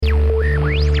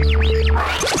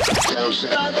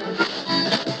Last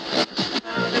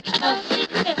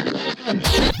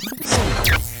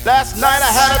night I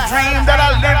had a dream that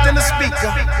I lived in the speaker.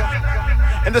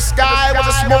 And the sky was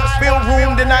a smoke-filled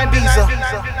room in Ibiza.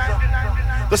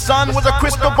 The sun was a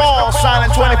crystal ball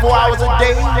shining 24 hours a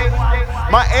day.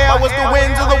 My air was the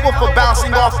winds of the woofer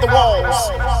bouncing off the walls.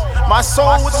 My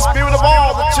soul was the spirit of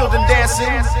all the children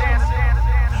dancing.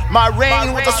 My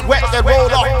rain was the sweat that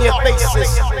rolled off their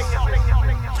faces.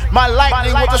 My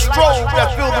lightning was the strobe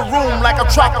that filled the room like a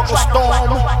tropical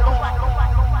storm.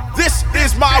 This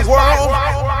is my world,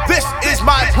 this is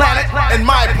my planet, and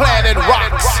my planet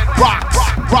rocks, rocks,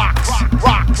 rocks,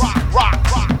 rocks,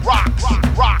 rocks, rocks,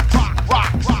 rocks.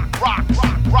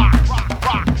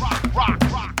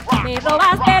 Me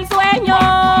robaste el sueño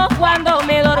cuando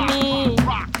me dormí.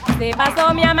 Se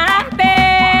pasó mi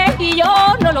amante y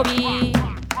yo no lo vi.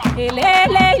 Me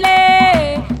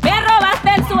robaste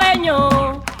el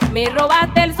sueño. Me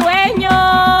robaste el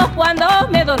sueño cuando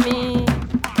me dormí.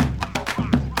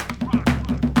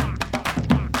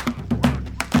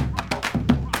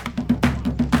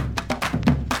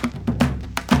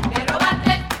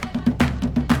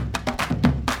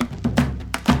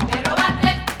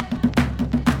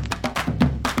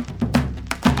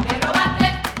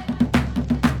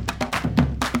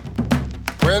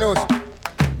 Bueno,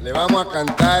 le vamos a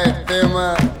cantar el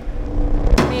tema.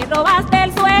 Me robaste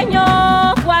el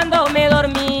sueño cuando me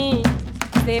dormí.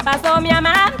 Se pasó mi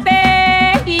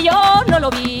amante y yo no lo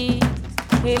vi.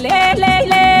 Me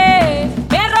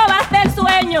robaste el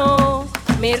sueño.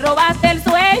 Me robaste el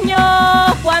sueño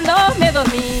cuando me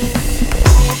dormí.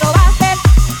 Me robaste,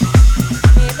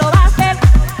 me robaste,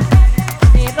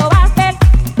 me robaste, me robaste,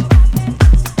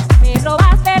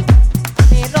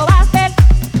 me robaste. Me robaste, me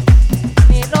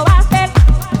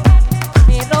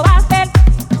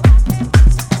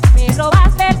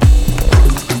robaste,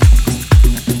 me robaste.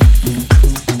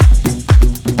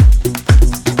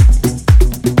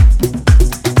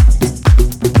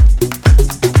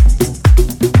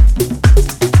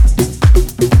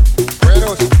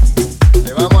 Bueno,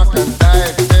 le vamos a cantar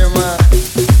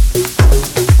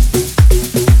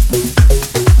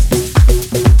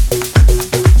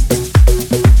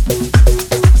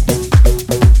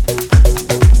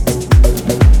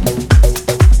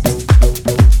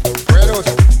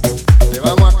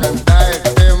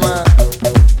el tema.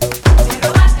 Bueno,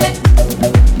 le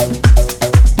vamos a cantar el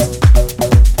tema.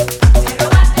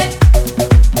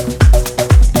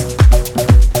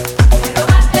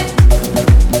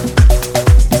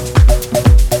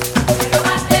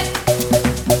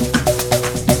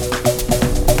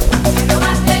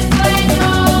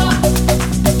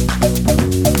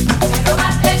 Me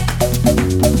robaste, me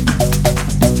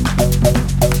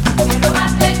robaste, me robaste, me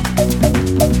robaste, me robaste el sueño, me robaste, me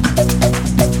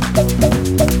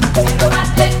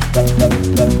robaste,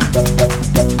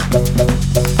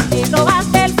 me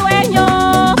robaste el sueño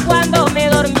cuando me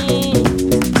dormí.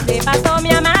 Se pasó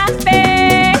mi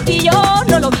amante y yo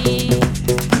no lo vi.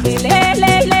 Me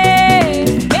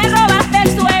robaste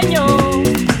el sueño.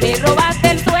 Me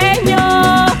robaste el sueño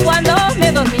cuando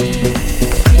me dormí.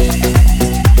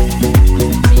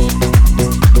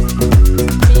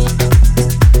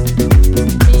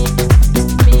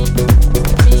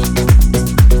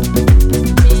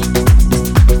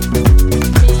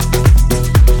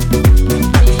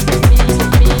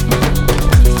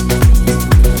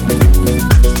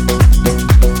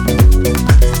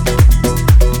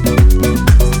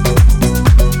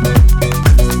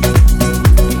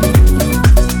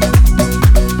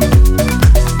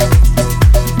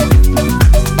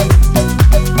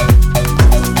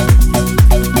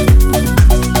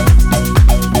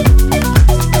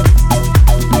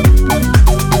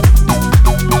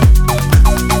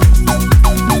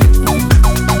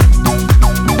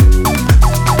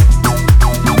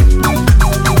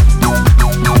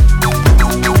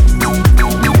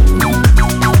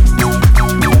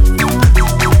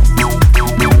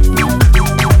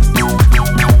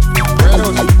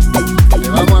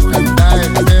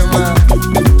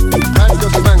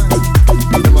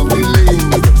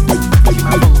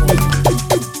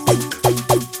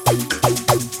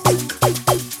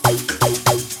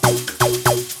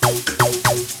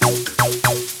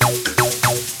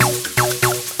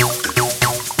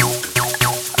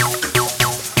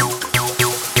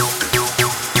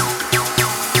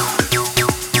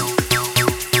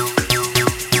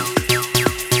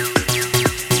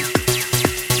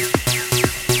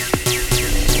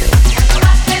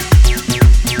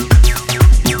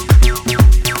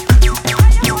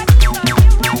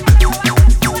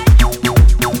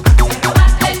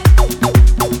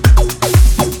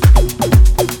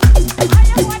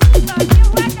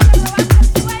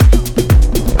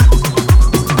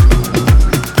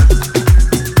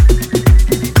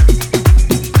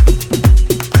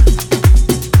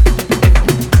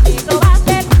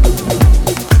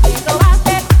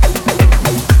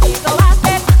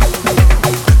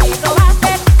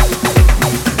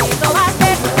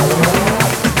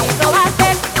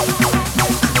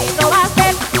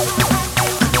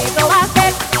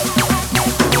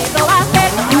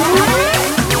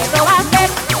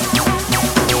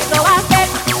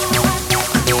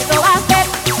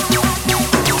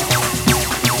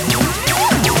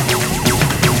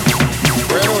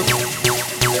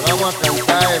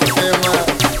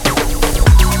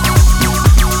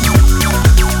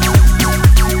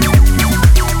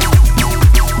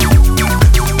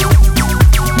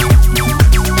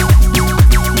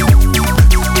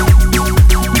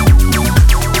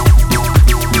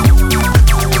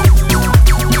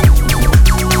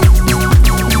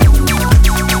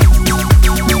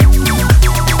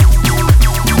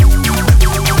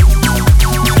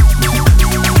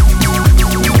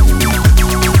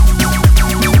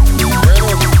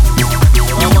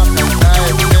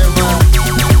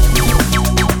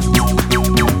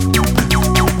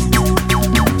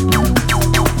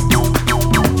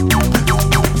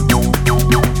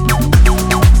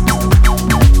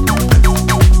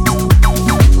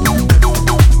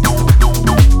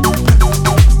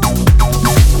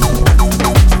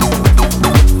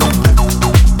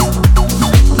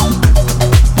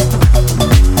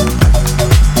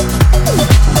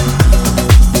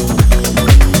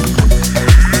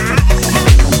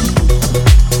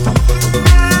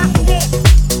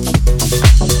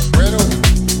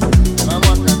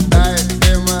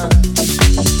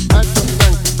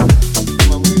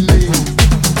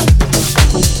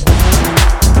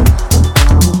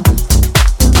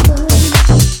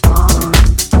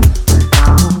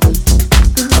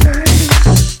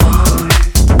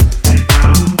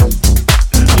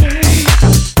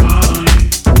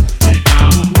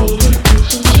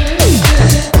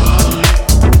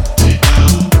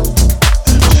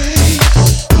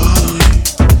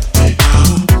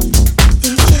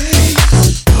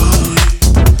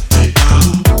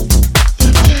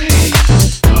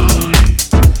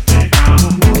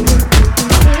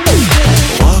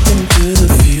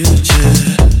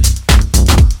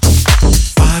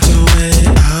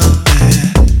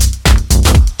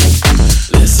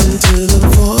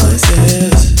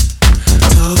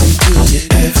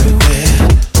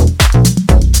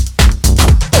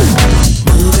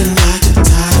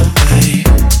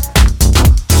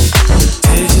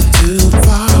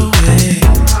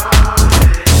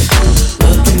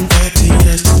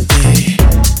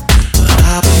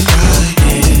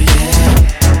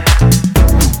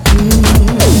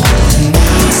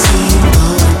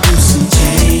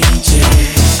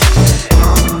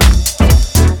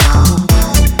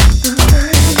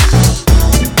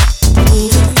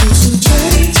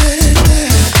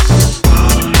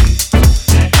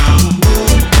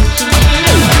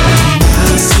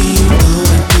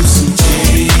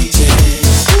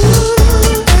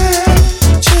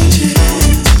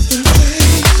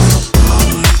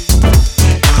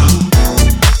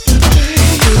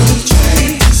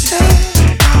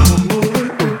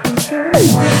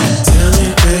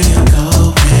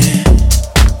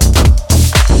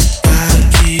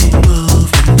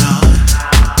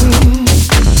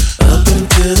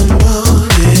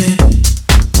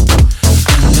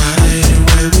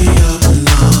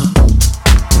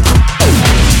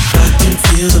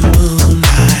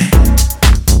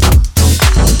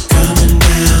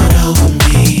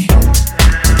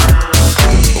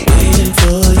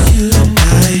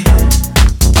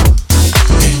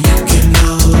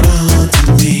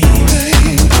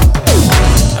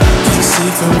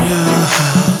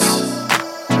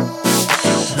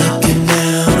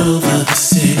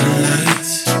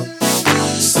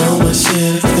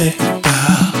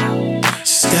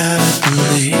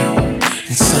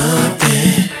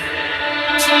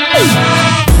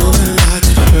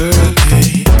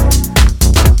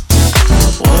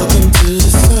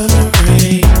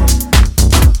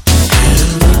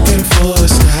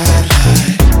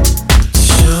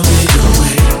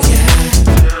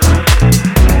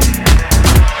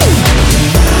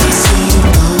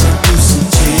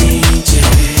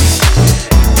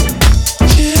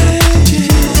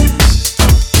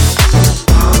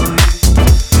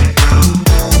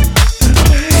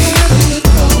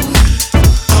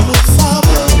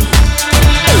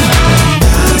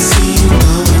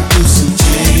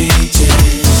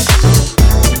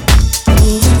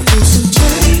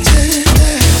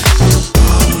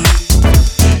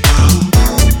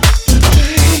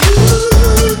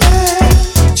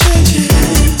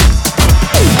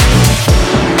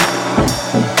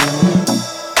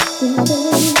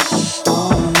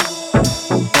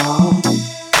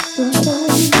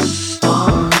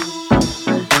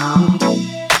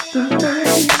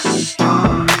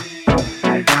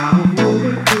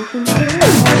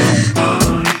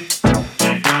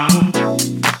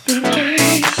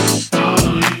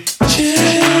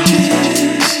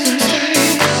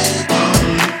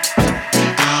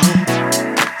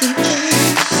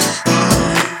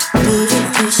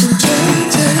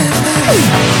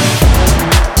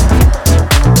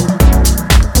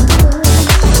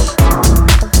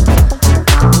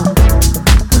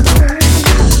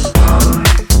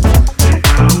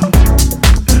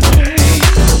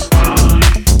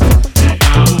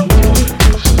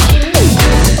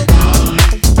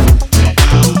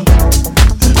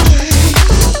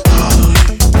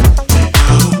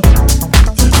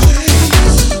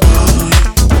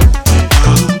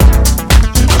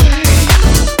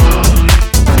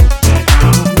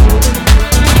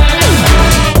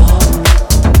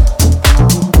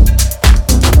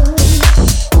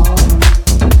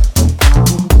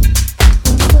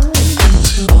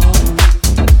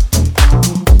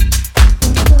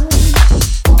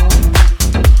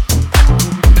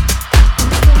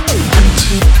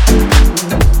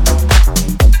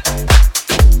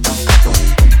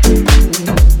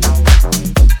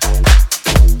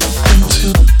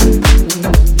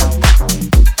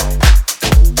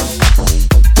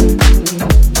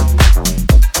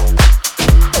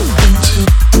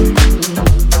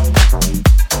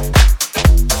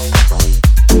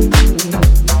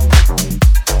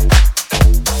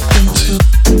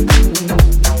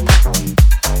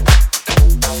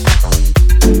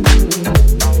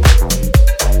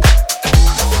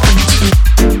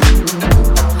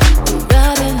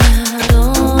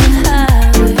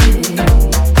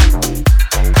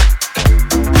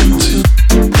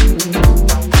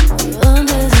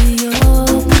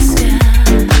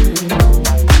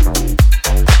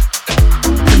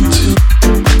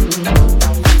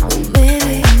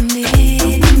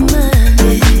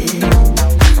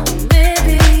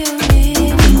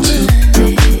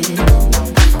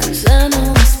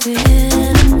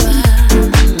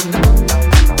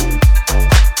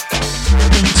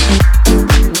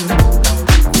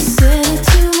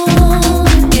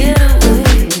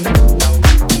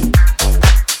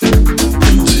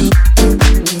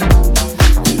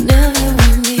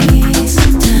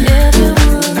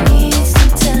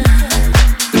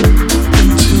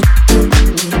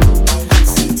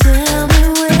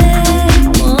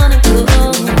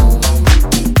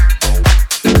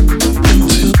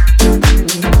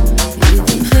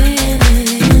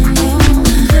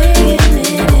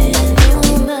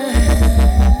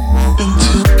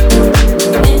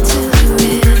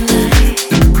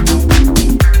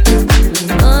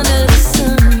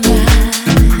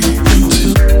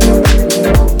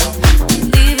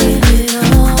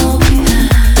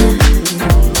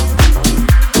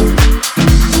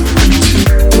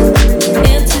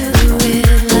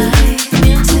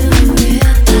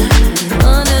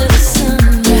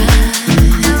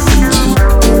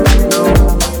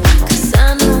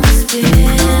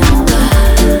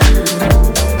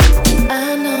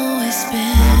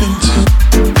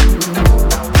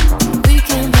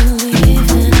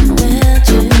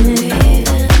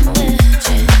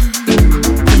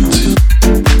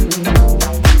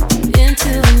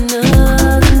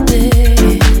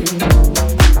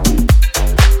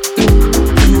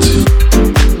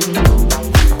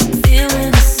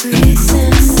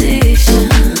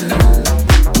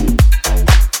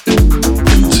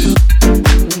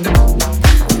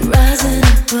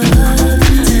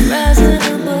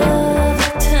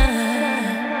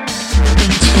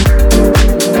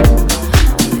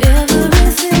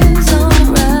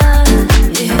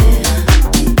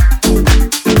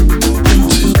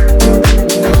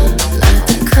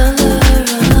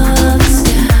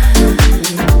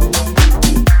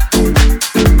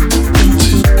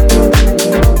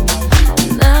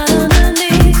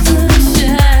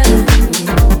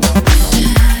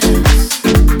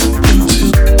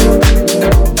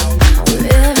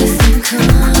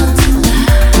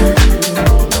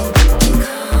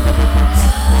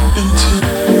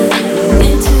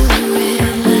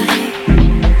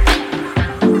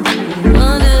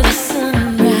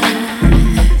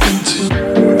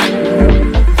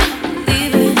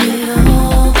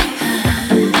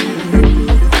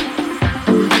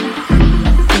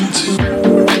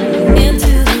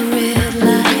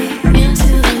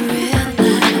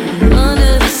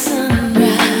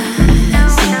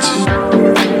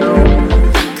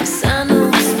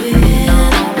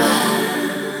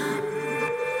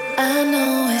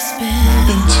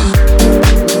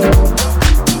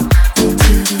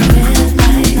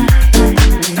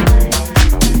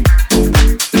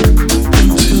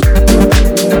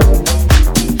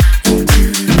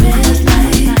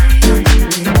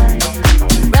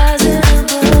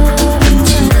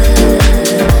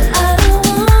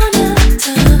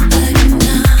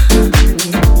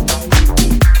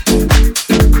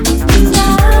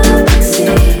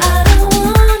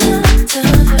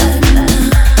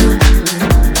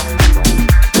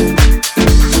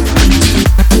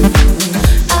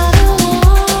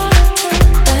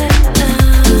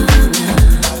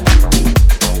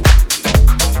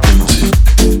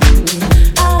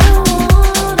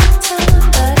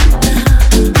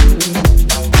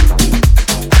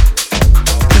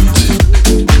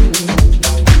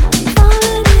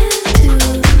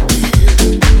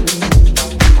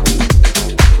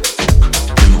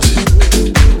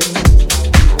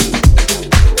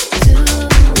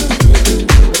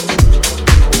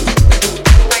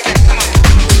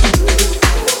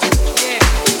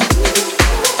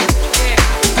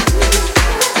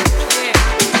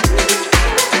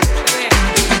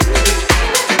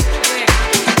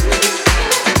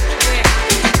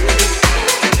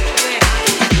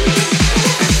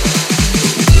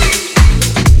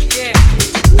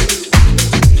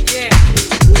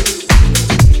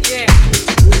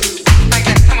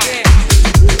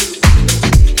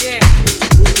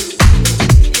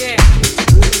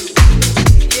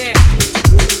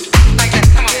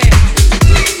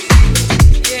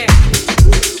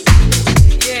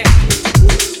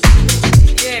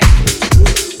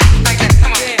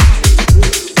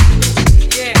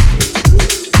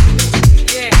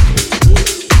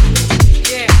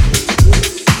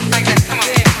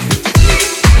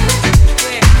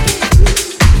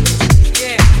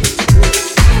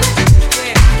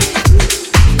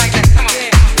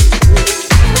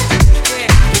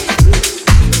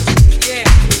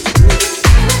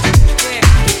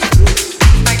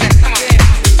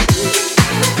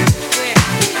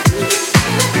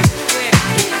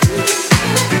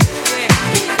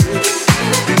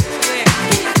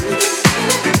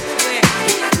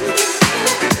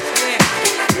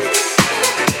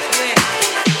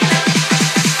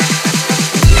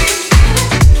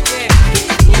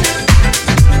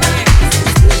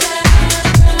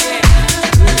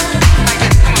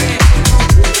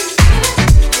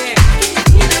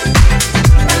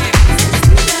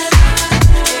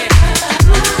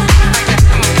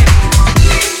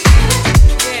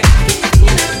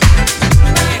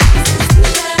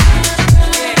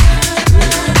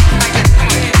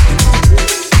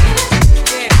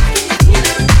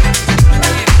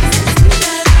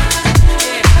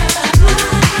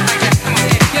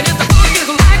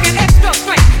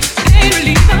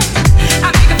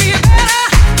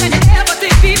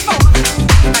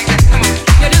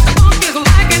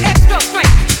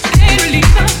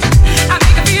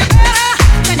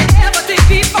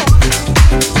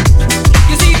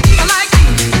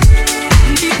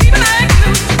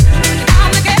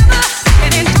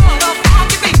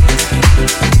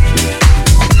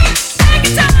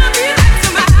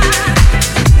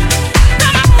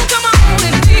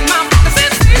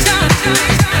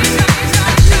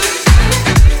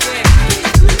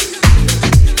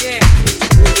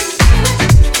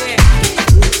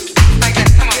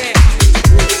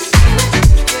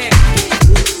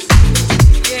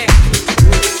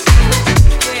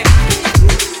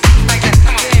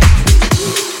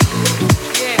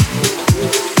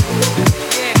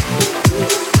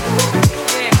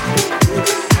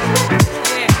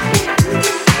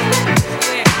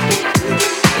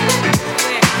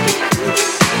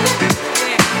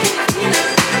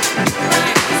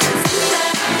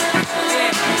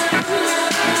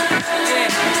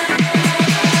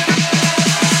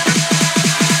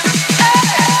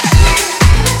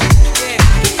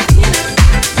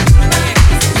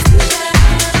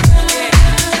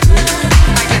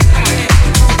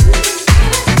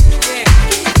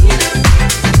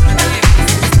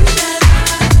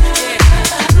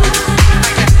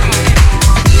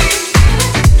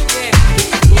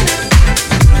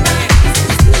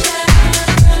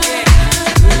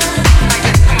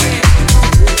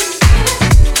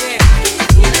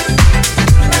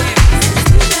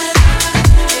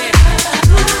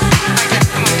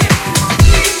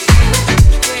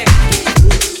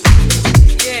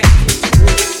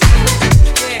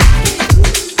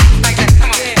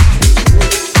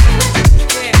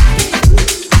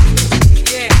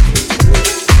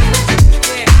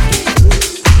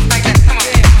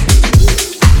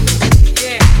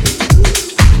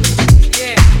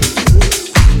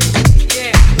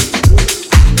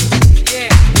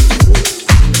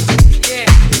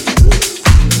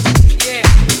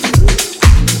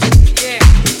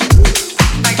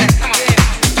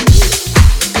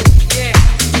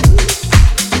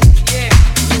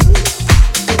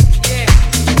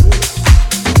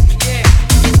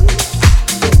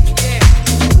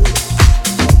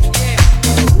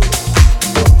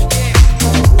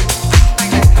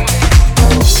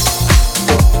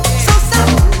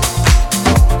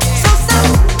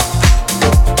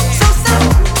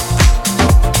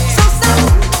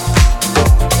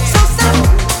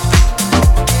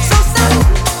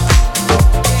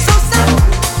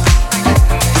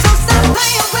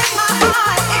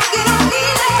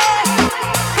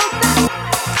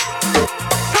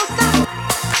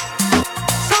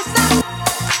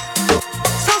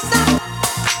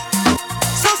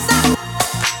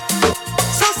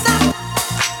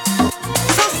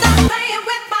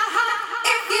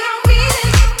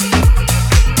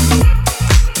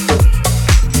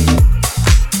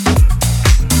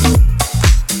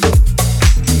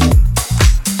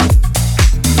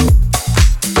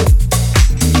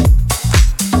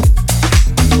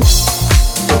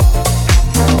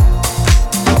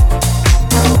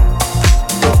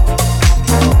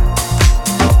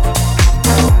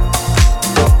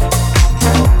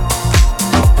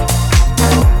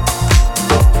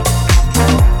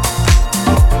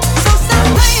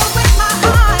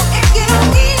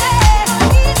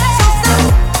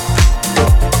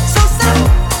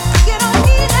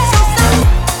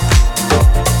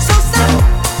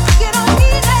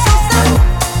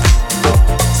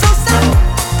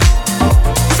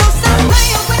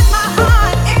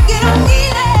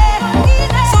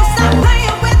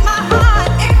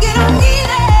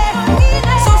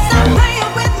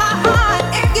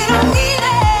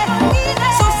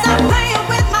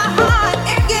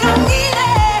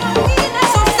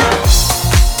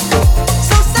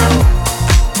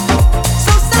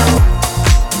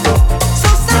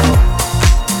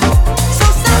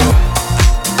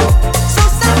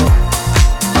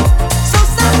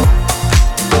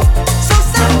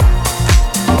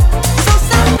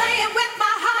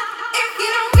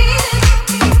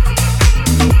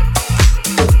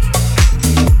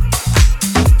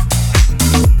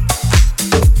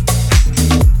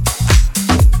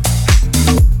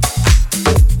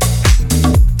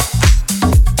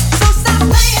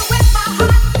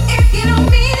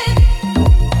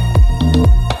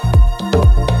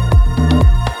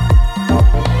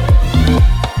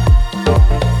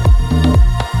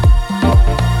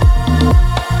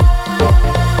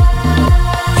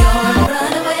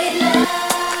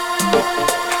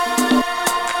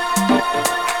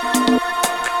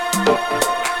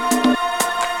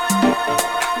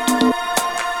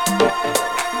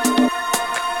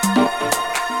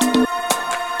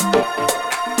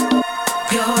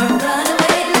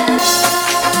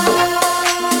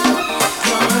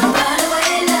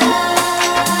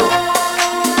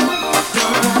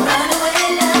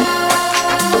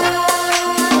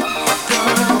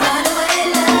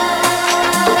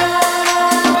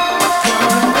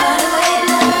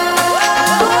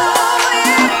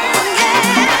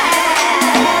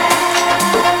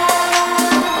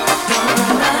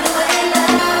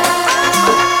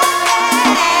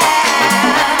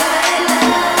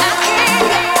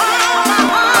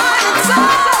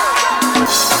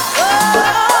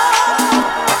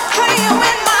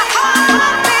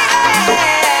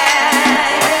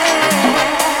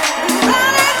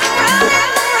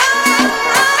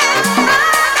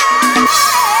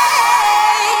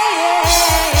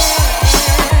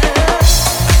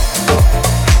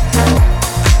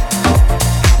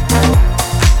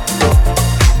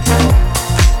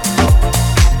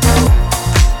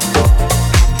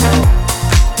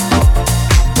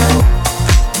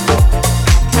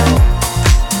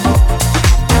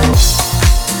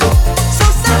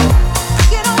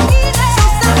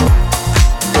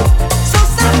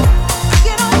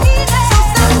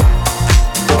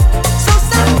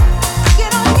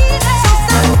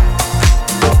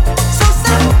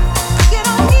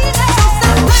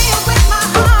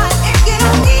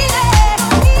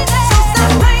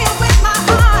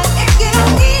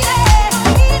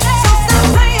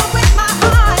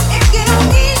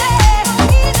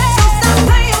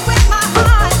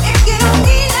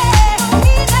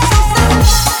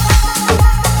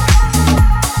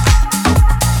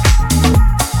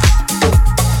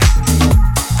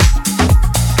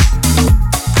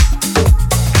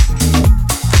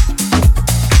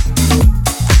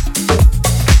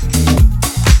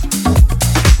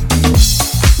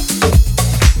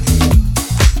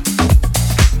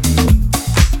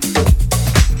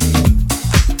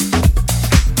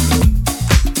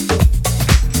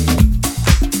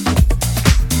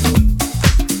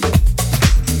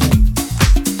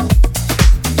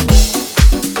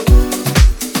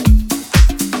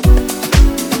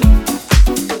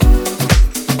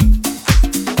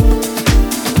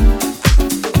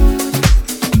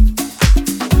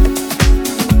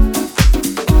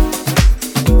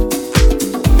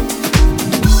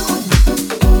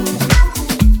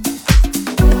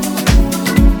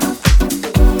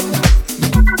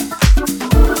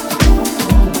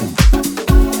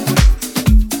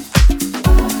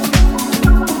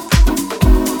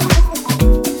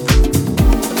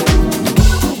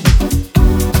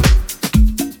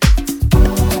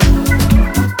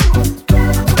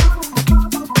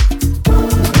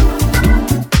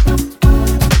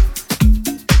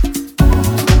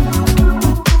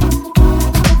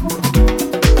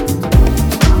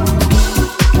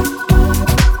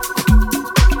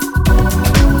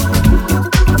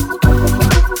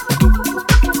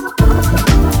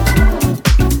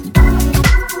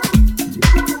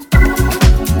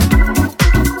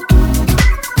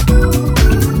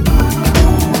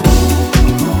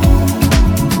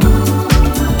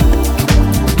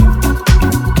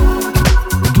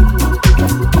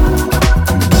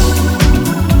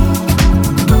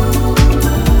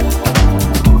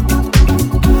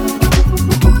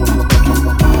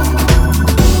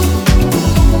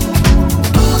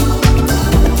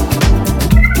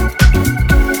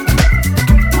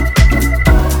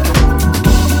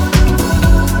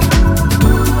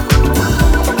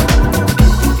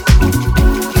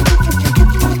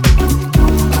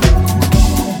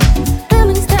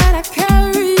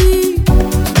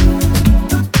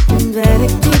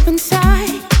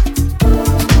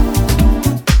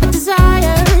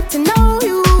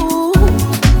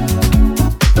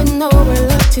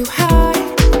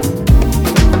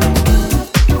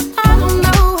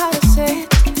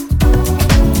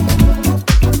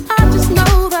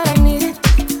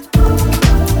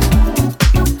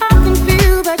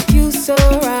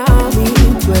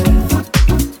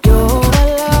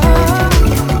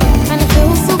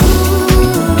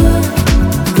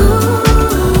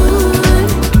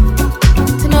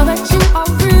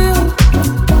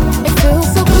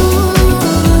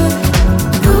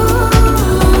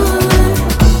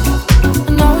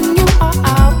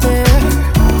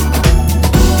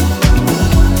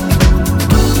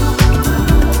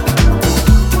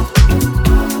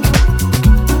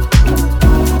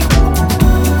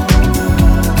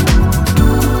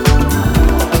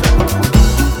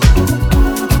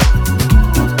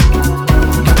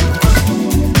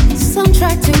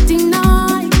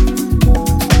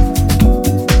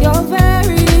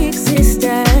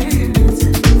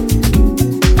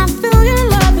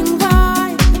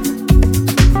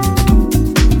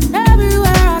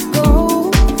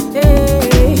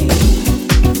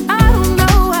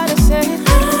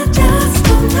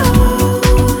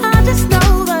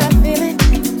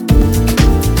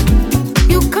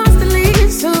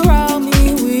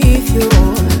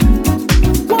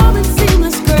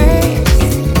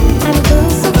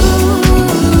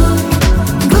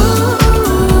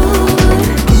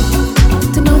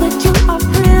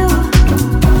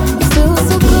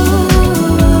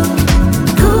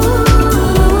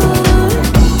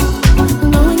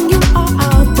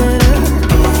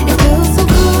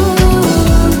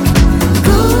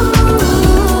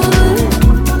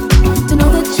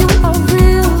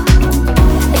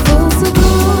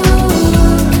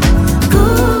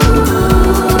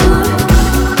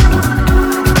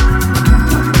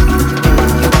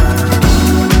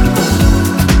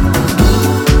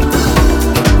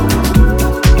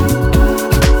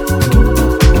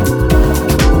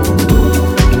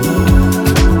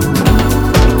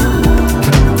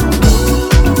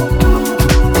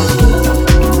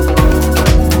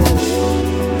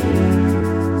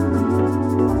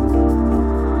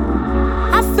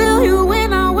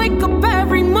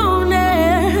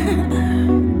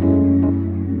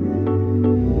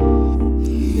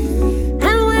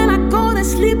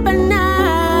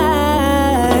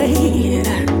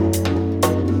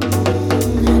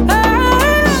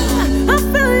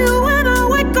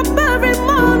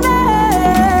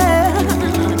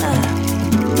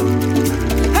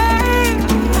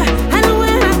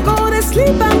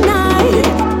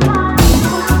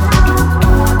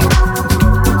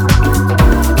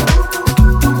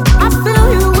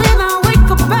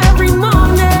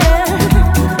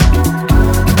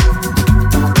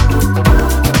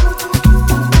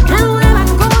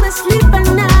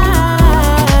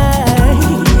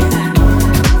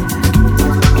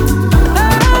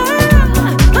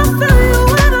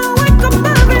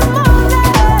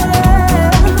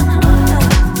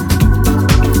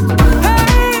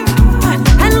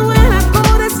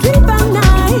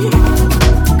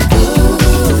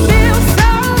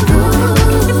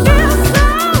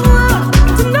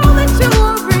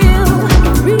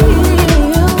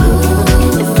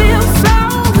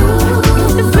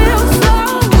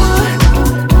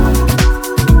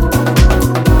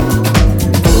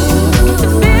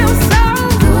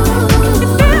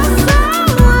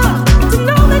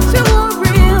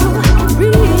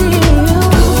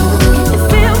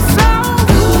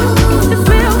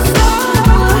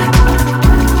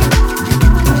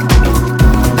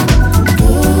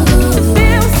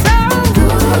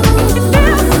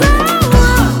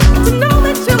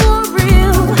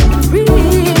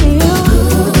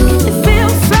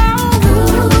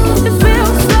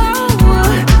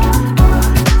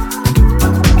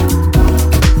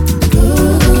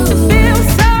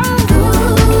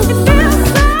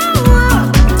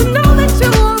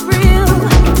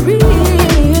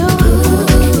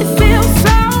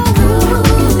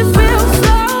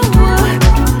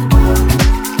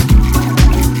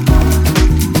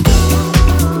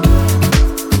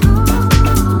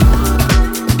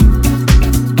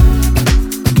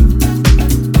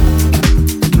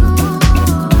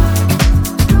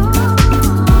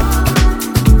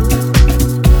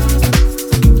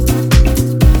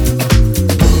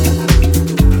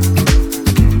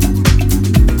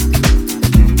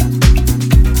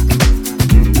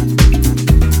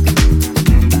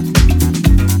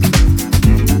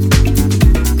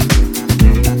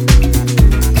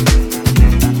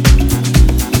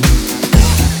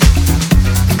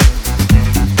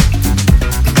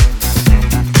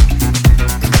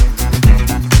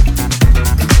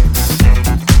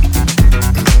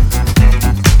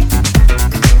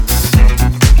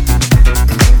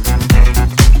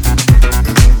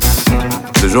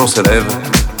 Le jour se lève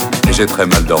et j'ai très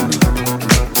mal dormi.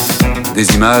 Des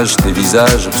images, des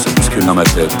visages se bousculent dans ma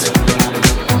tête.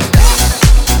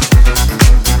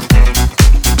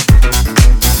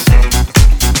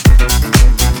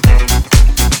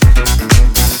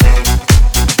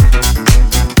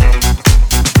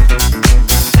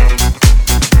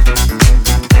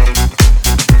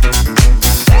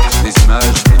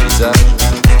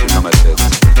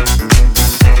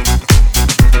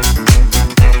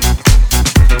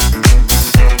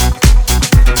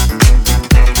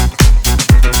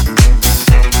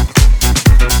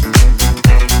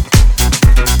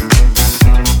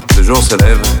 Le jour se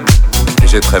lève et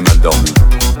j'ai très mal dormi.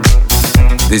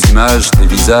 Des images, des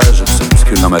visages se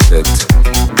bousculent dans ma tête.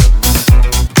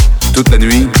 Toute la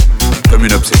nuit, comme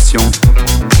une obsession,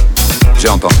 j'ai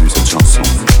entendu cette chanson.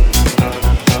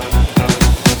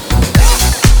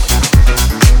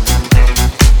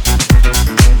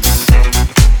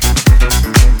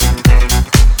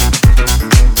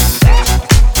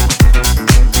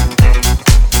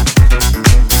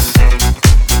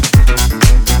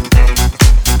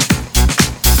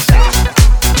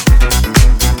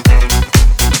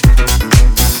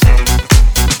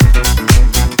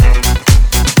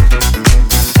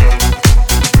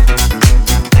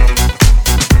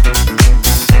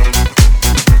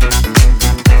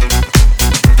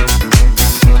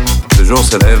 Le jour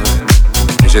se lève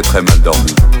et j'ai très mal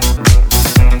dormi.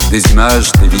 Des images,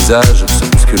 des visages se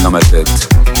bousculent dans ma tête.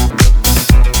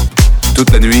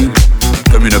 Toute la nuit,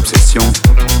 comme une obsession,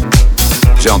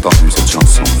 j'ai entendu cette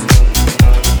chanson.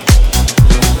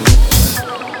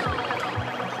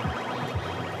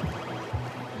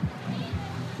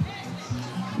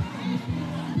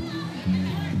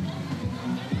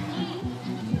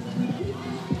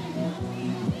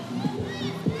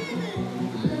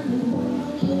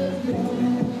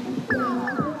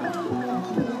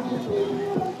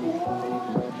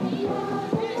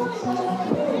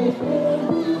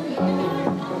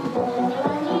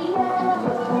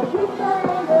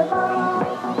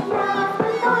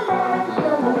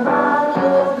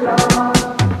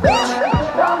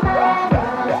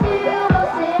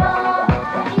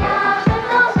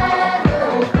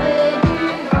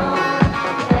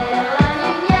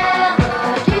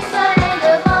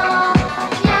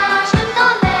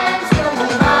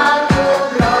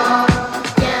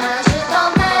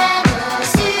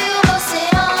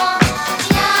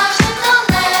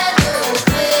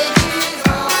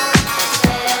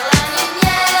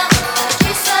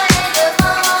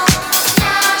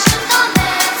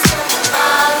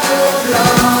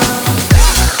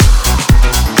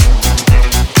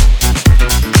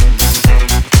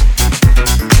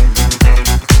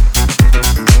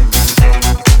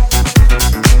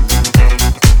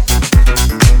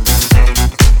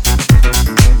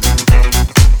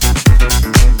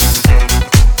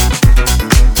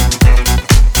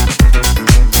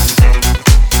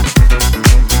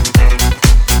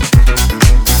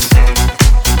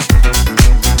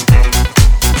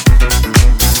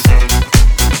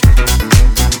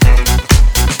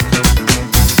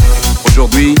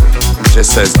 Aujourd'hui, j'ai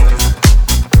 16 ans.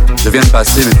 Je viens de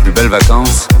passer mes plus belles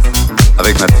vacances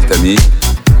avec ma petite amie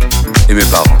et mes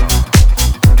parents.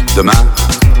 Demain,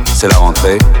 c'est la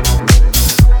rentrée.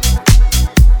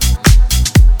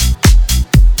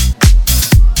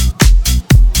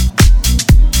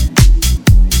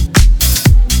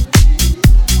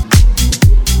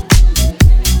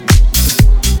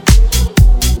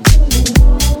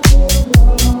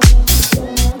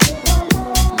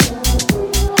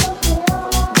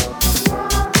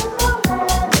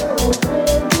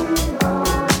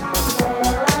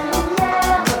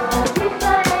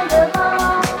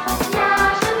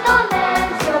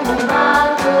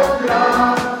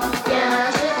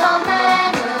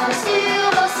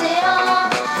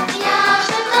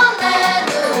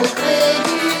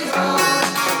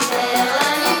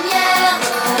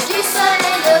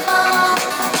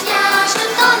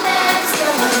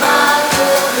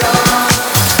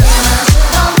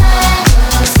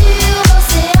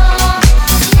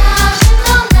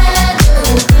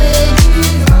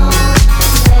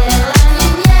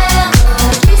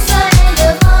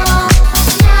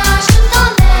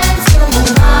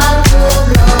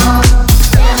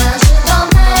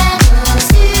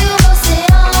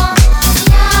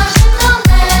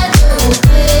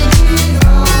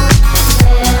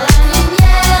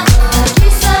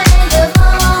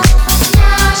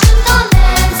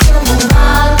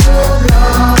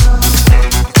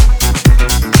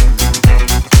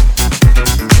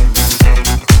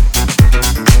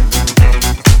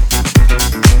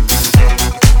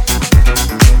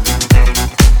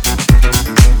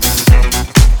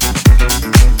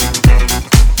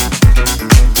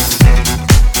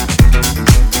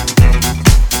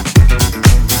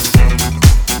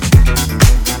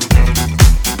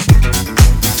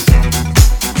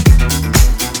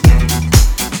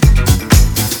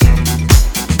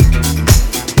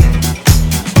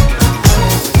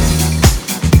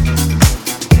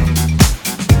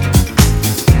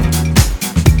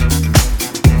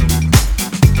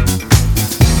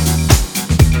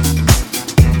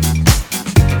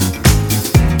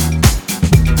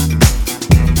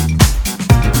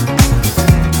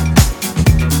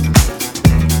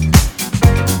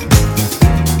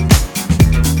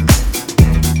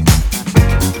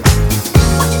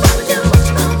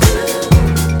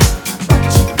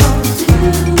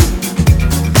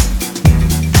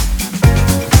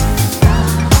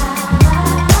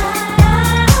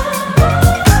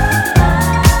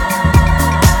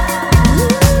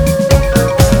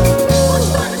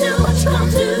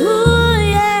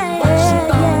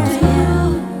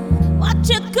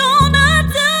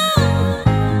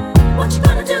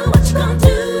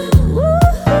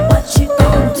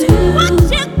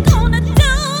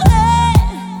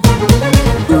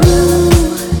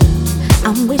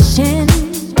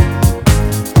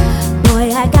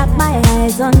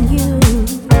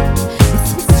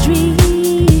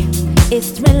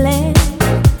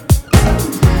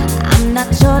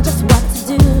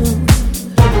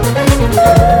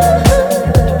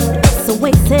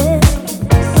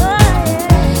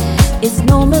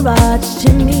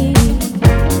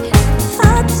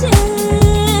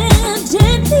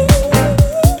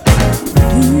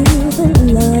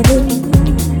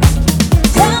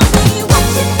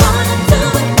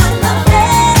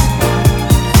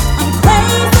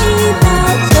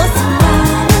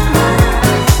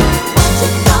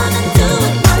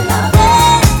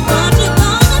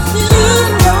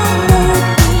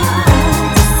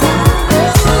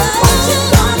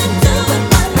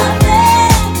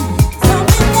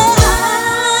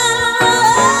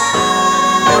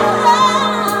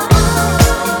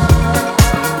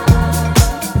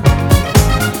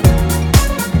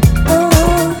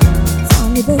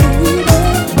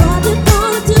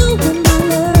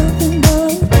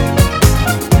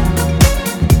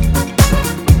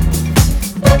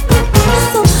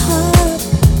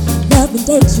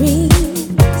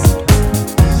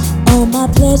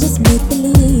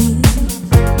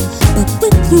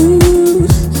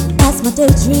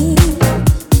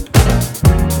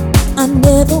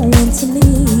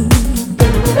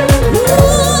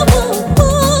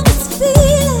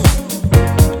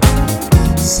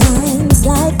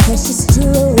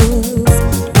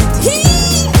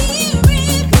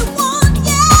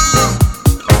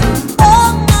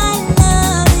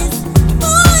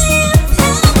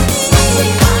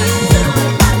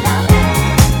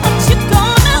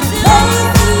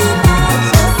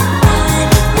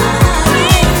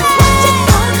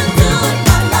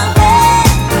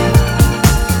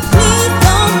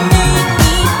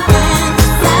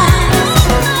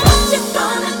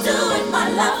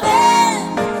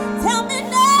 Tell me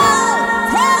now,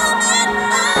 tell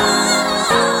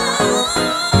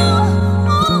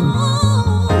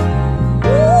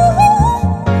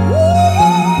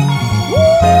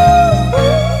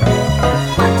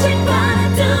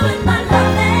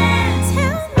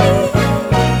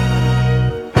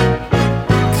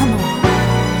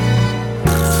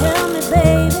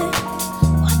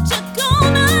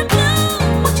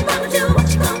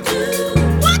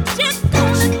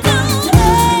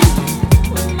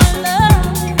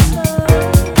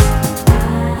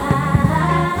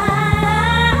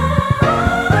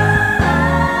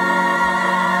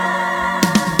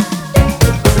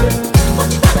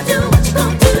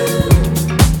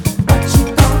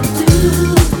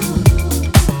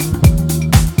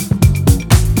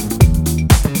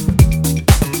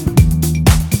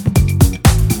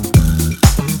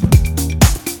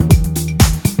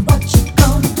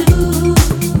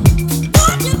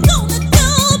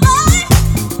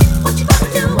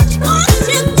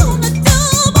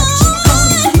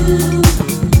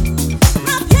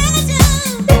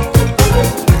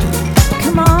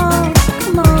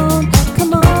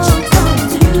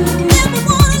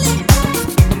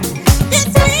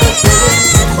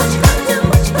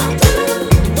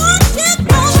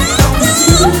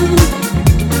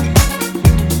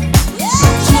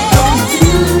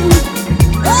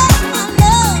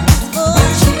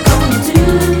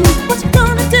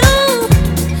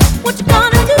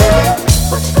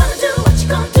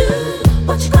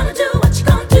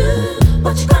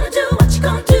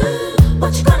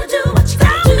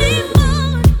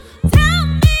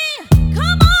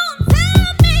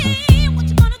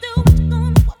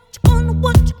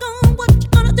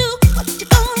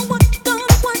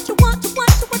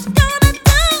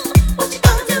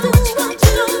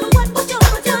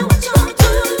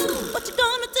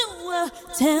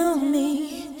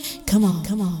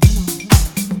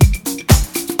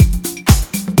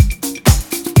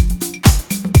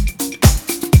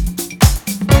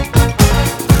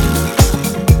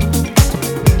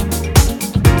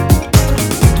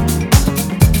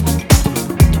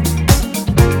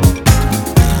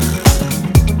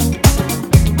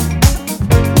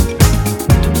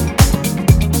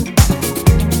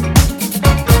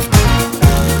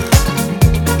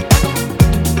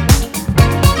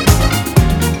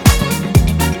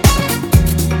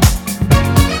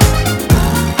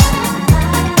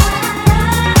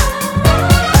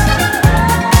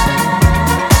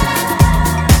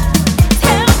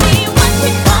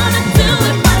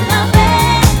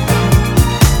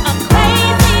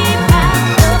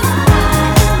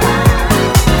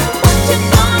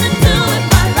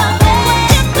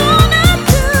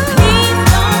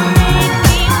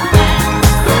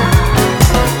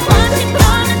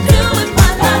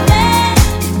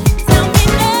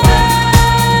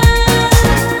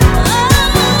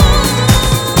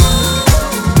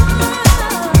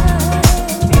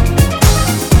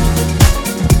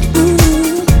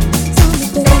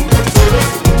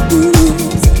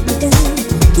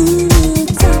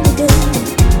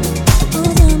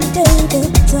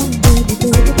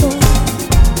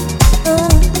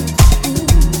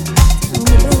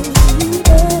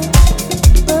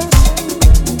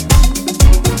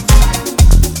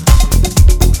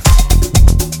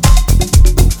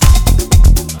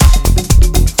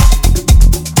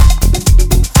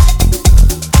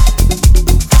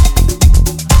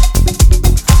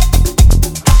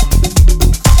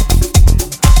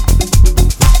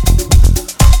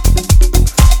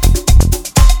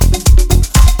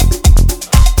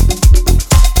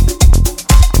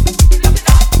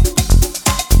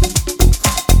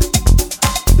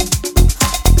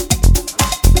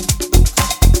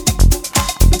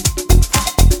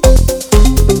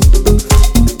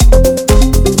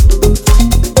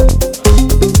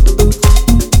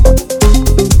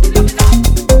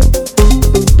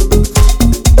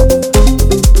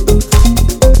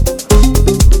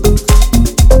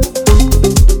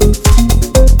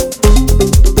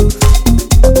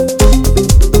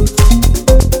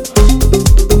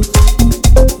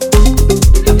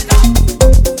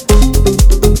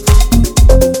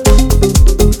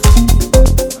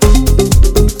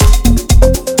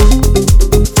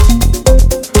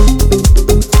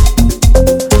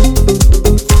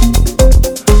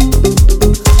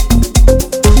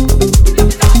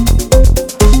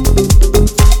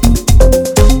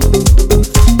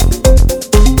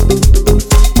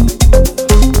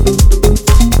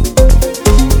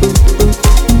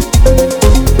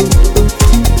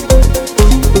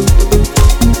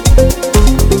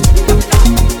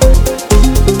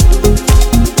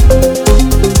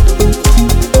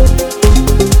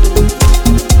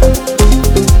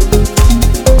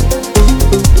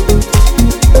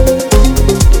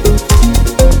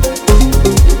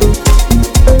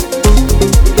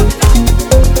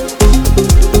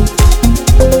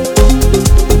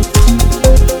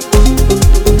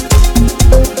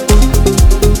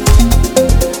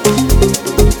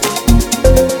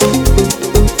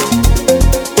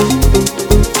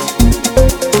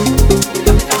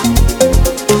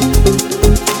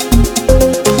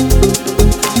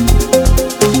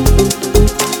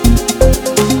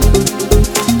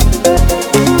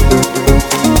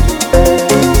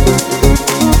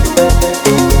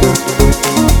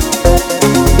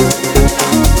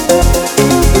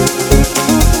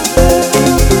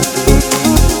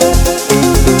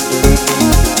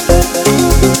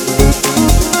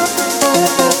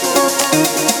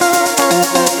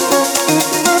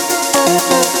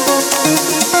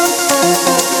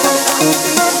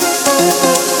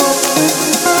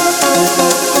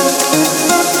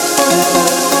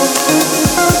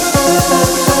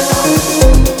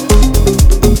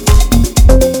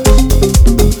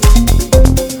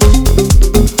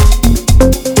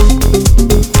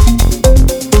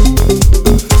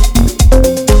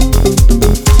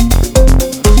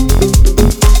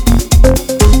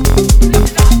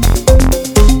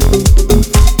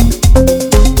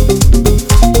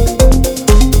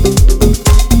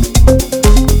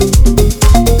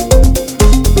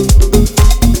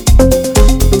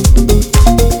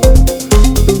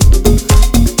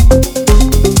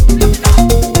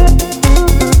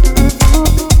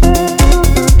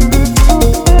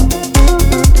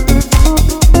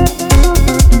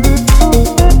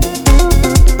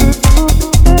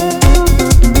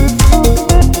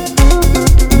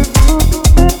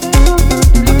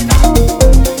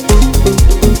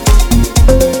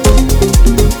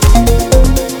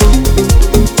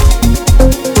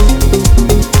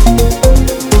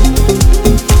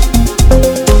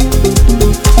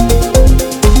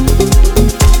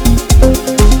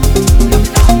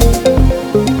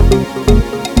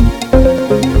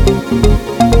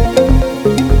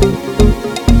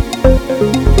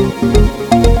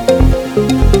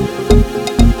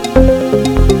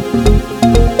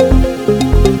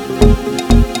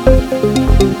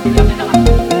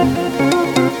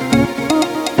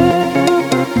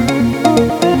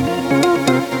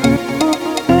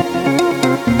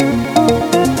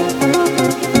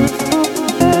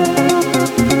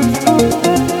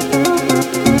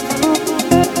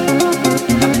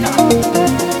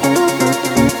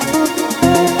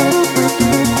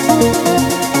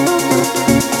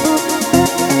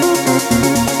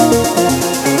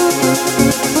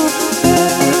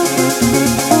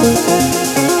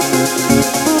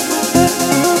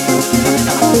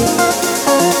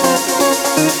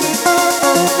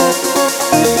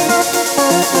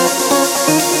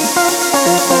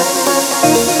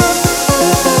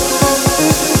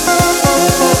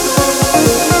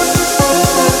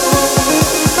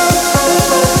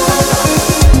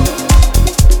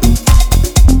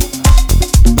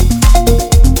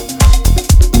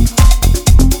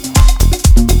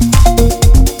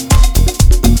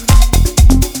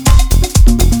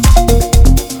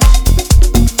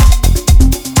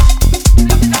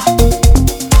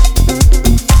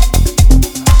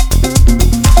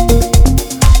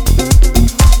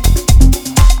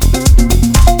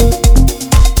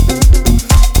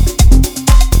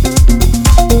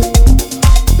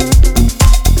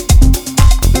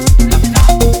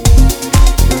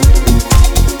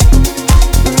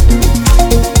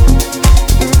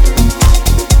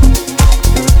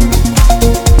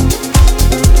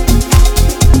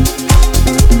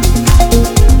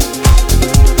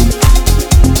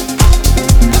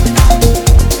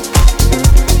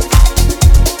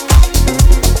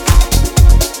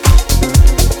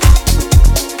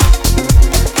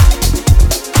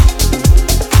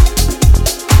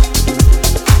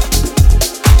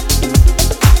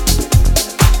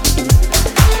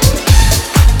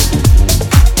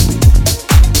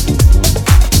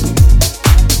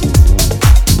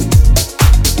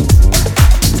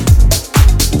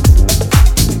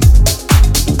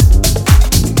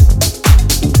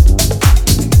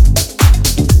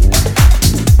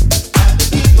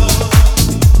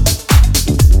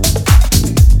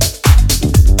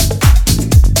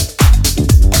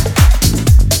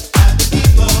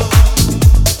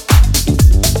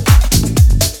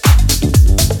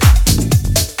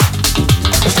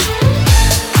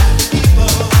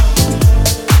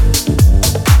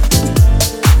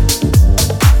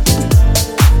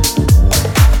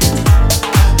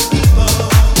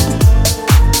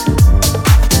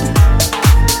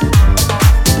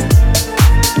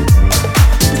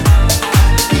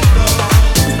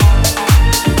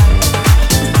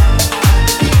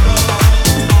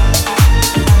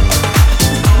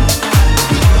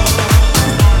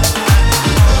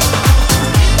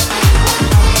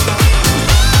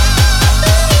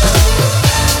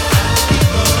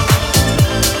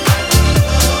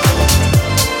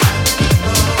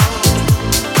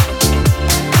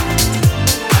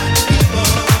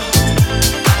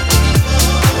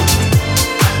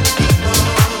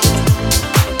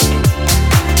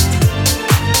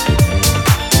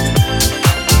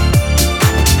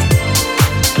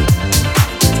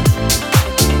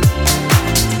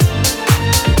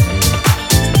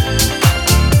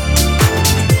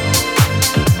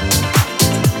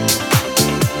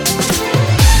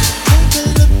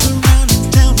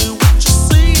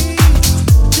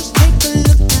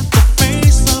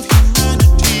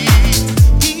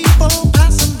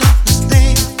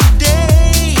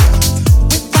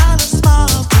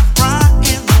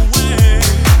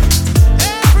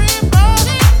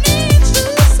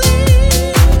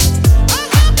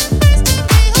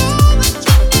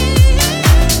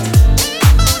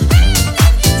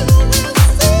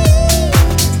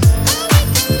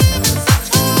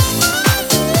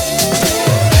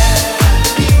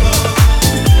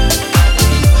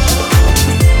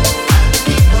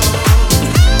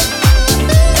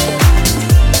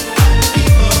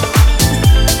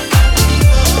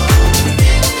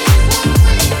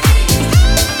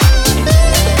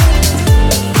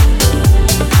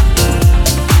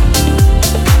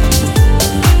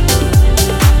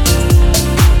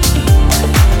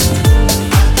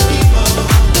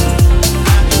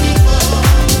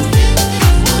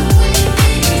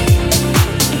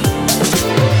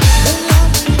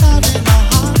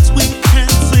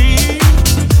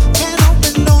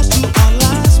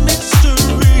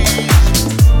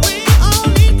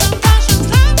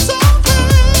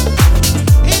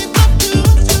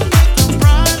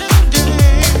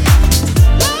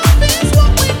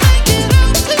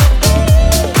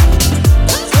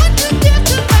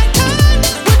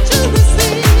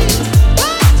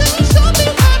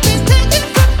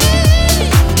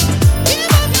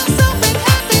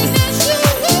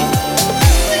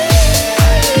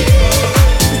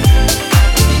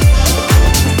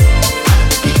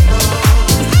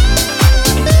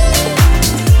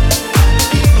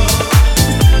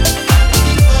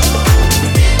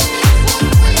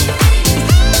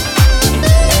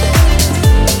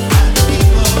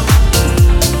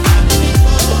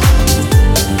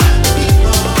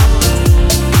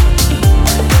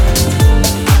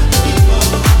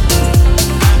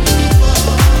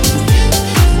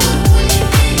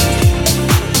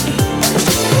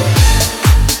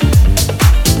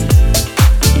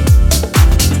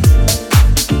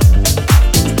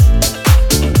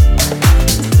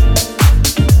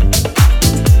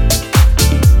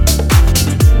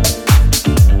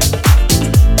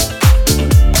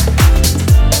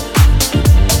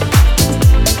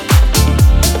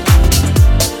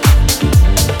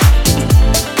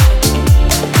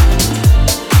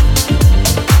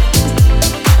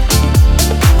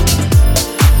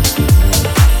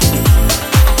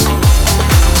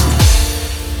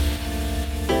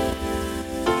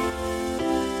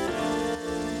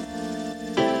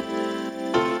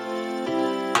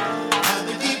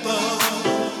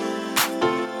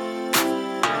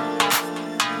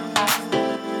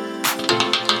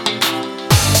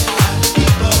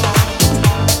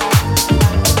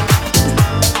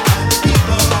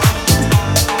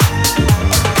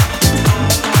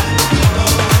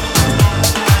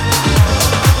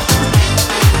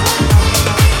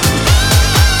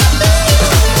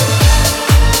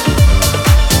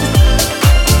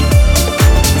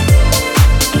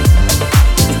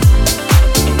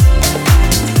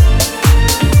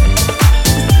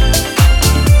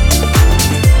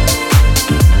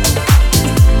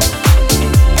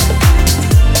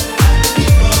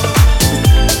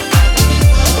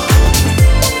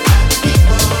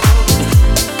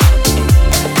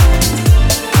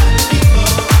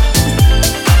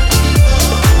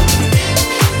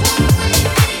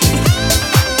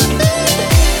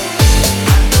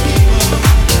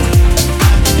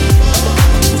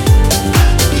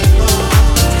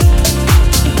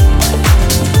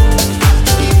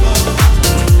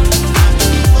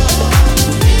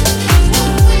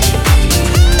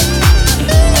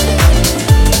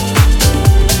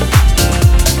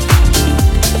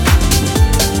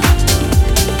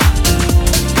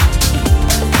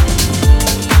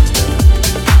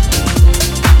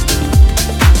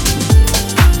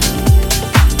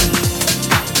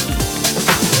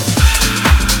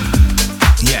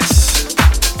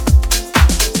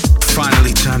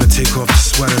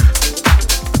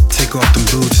take off them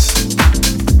boots.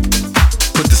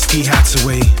 Put the ski hats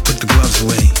away, put the gloves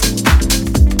away.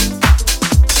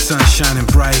 The sun's shining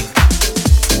bright,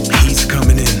 the heat's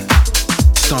coming in.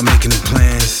 Start making the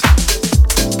plans.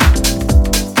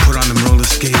 Put on them roller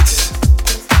skates,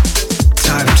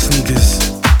 tie them sneakers.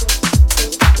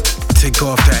 Take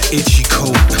off that itchy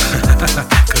coat,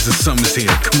 cause the summer's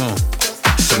here, come on.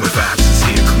 Summer vibes is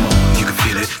here, come on, you can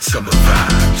feel it. Summer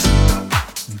vibes,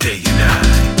 day and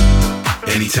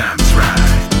night, anytime it's right.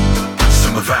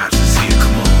 Summer vibes is here,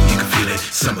 come on, you can feel it.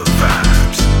 Summer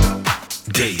vibes,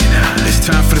 day and night. It's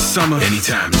time for the summer,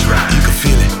 anytime it's right. You can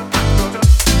feel it.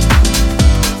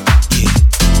 Yeah,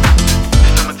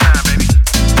 summertime, baby.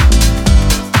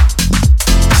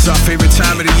 It's our favorite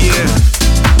time of the year.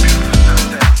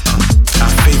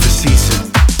 Our favorite season.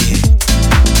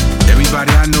 Yeah.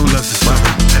 Everybody I know loves the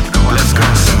summer. Let's go.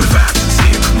 Summer vibes is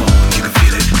here, come on, you can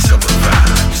feel it. Summer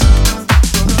vibes,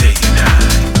 day and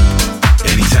night,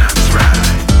 anytime it's right.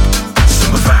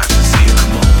 Summer vibes is here,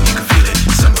 come on, you can feel it.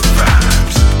 Summer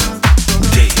vibes,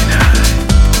 day and night,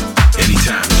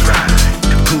 anytime it's right.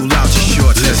 Pull out your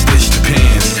shorts, let's dish the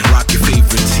pants. Rock your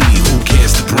favorite tee, who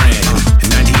cares the brand?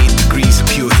 98 degrees of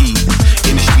pure heat,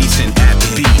 in the streets and at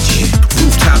the beach.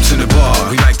 Rooftops in the bar,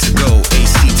 we like to go.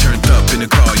 AC turned up in the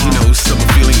car, you know, summer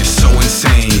feeling is so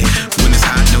insane. When it's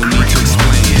hot, no need to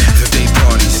explain. The day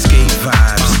parties, skate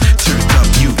vibes, turned up,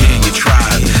 you and your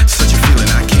tribe. Such a feeling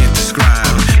I can't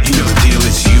describe. You know the deal,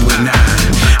 it's you and I.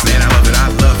 Man, I love it, I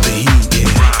love the heat,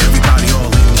 yeah. Everybody all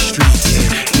in the streets,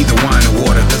 yeah. Either wine or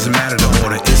water, doesn't matter the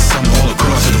order. It's some all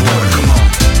across the border, come on.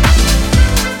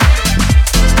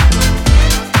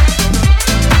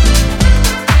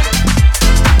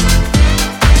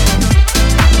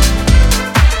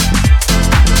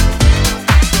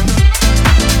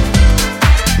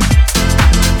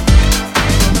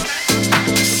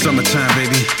 Summertime,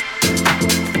 baby.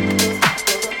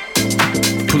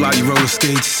 Pull out your roller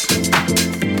skates.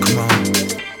 Come on.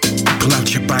 Pull out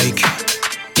your bike.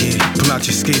 Yeah. Pull out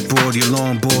your skateboard, your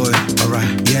longboard.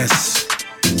 Alright, yes.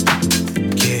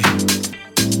 Yeah.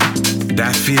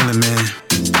 That feeling, man.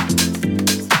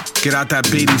 Get out that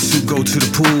bathing suit, go to the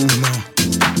pool. Come on.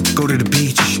 Go to the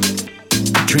beach.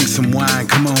 Drink some wine,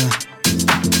 come on.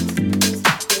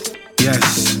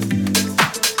 Yes.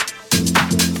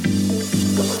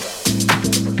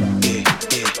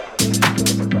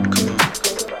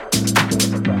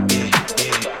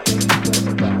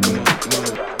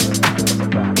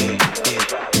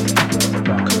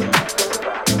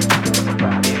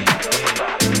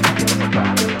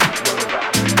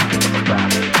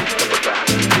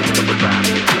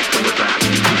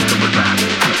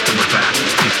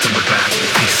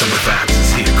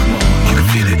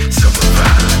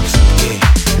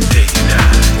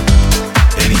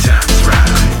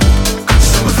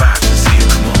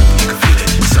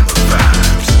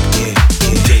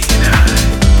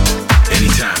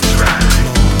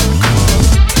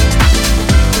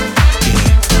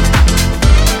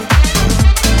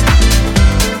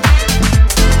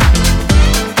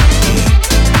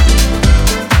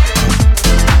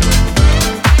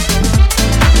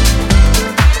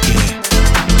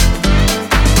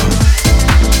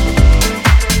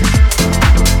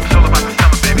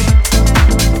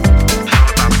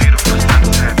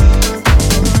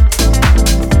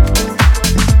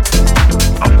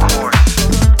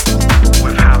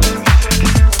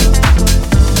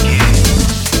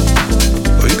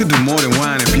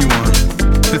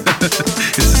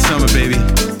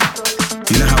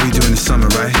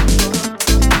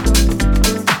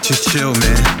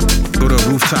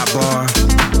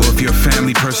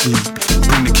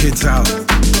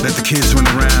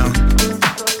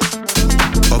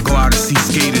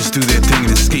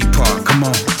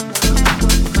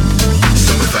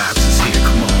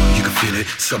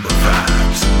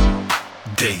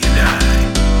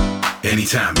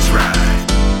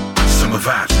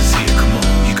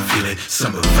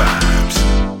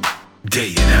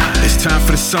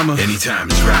 Anytime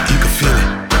it's right, you can feel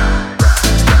it.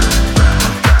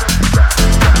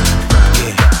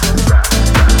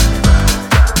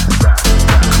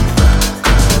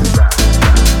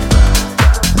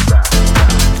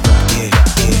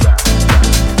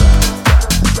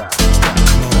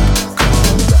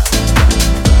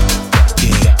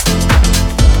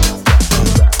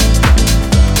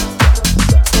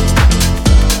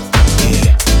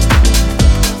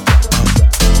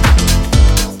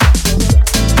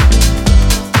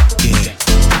 Yeah.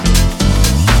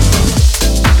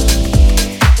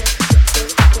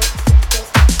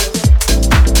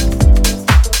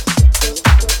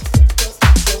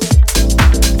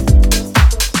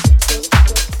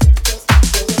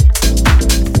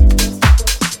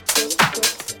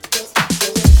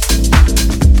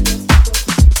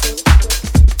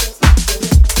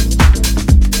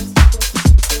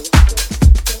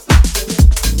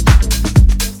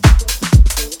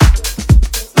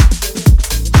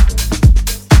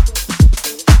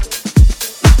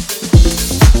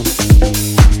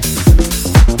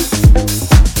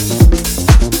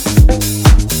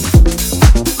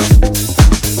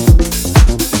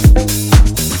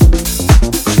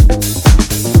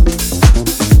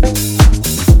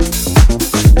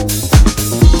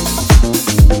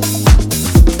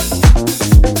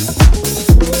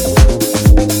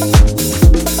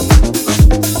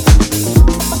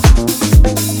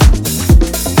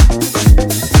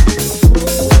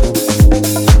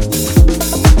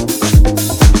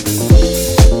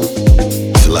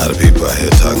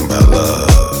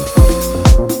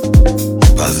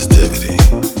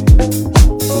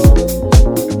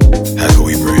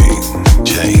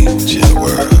 change in the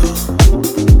world.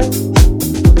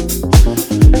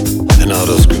 And all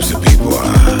those groups of people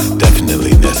are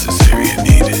definitely necessary and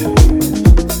needed.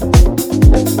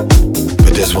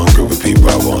 But there's one group of people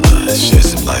I wanna shed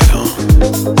some light on,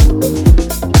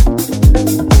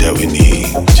 that we need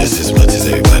just as much as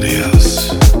everybody else.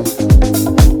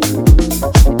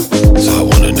 So I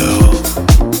wanna know,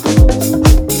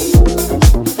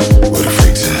 where the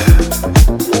freaks at?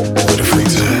 Where the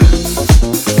freaks at?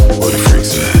 Where the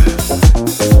freaks at?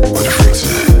 Where the freaks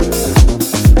at?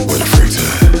 Where the freaks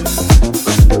at?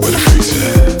 Where the freaks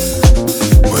at?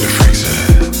 Where the freaks at?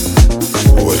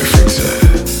 Where the freaks at?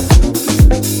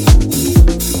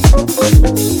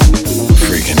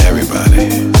 Freaking everybody.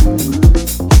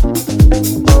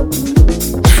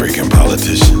 Freaking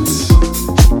politicians,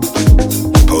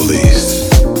 police,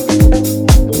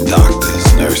 doctors,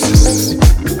 nurses.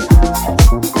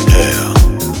 Hell,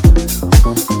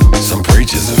 some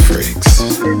preachers are freaks.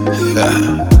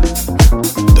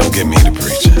 Don't get me to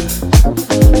preaching.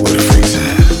 Where the freaks at?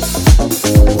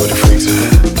 Where the freaks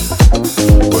at?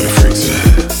 Where the freaks at?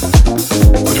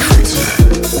 Where the freaks at?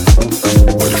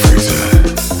 Where the freaks at?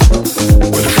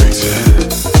 Where the freaks at?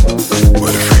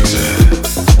 Where the freaks at?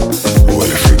 Where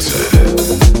the freaks at?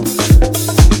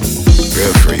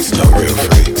 Real freaks, no real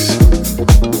freaks.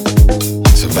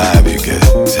 Survive, you get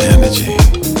to energy.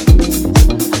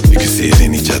 You can see it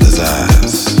in each other's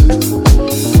eyes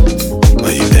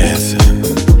while you dancing.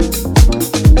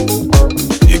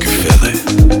 You can feel it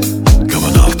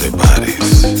coming off their bodies.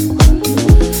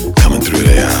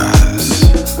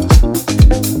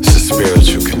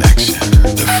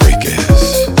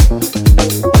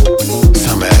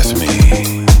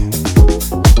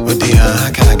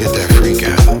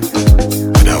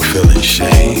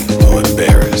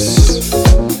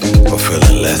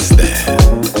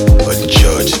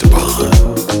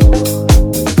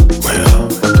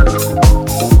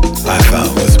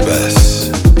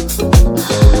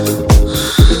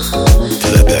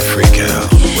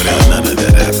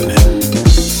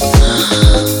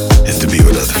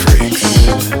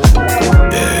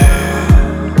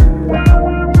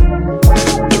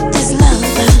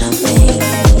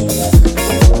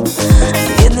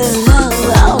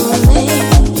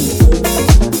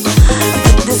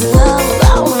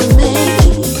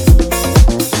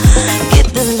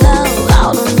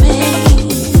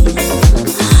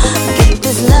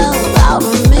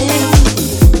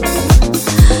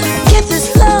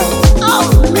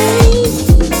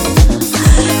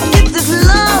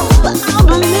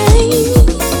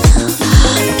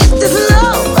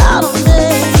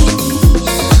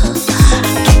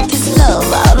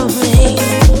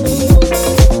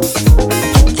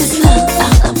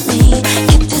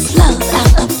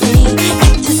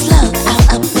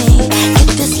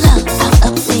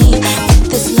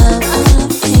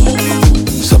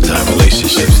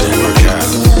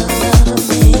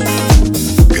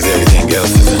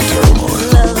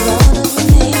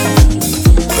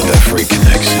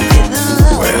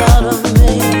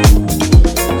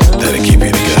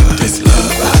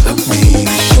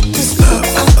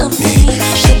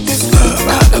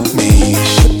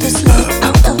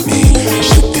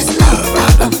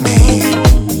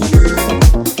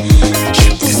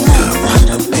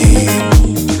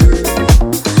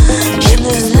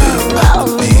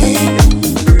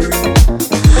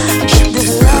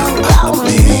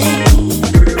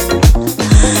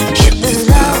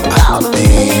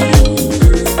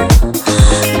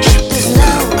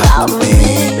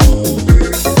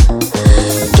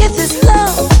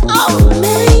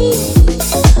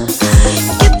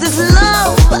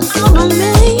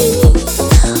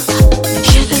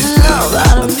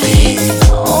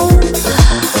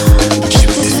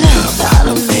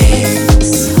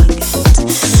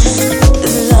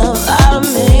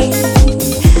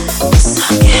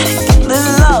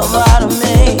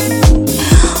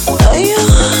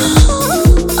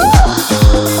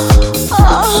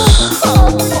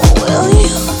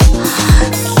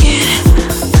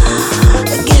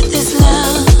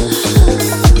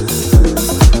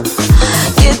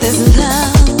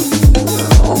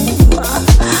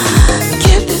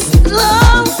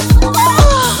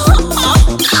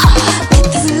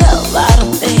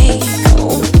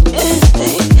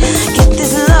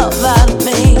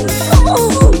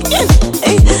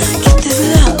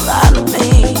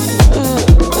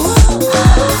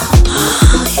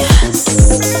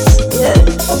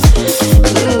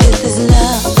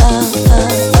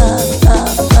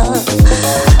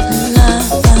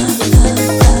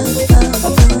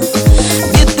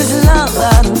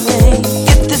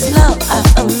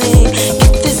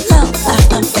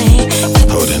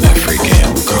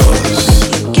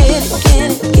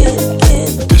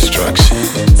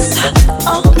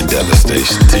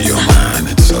 devastation to your mind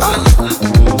and soul.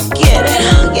 Get it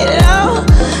out, get it out.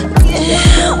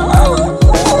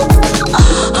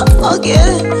 I'll get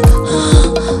it.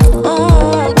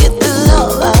 Get this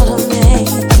love out of me.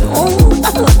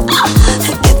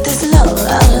 Get this love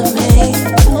out of me.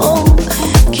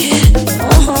 Get it,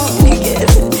 get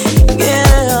it, get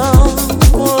it on.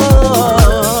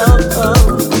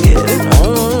 Get it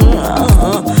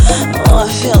on. I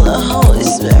feel the Holy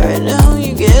Spirit.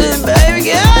 You get it, baby,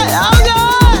 get it. Oh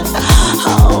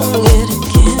God.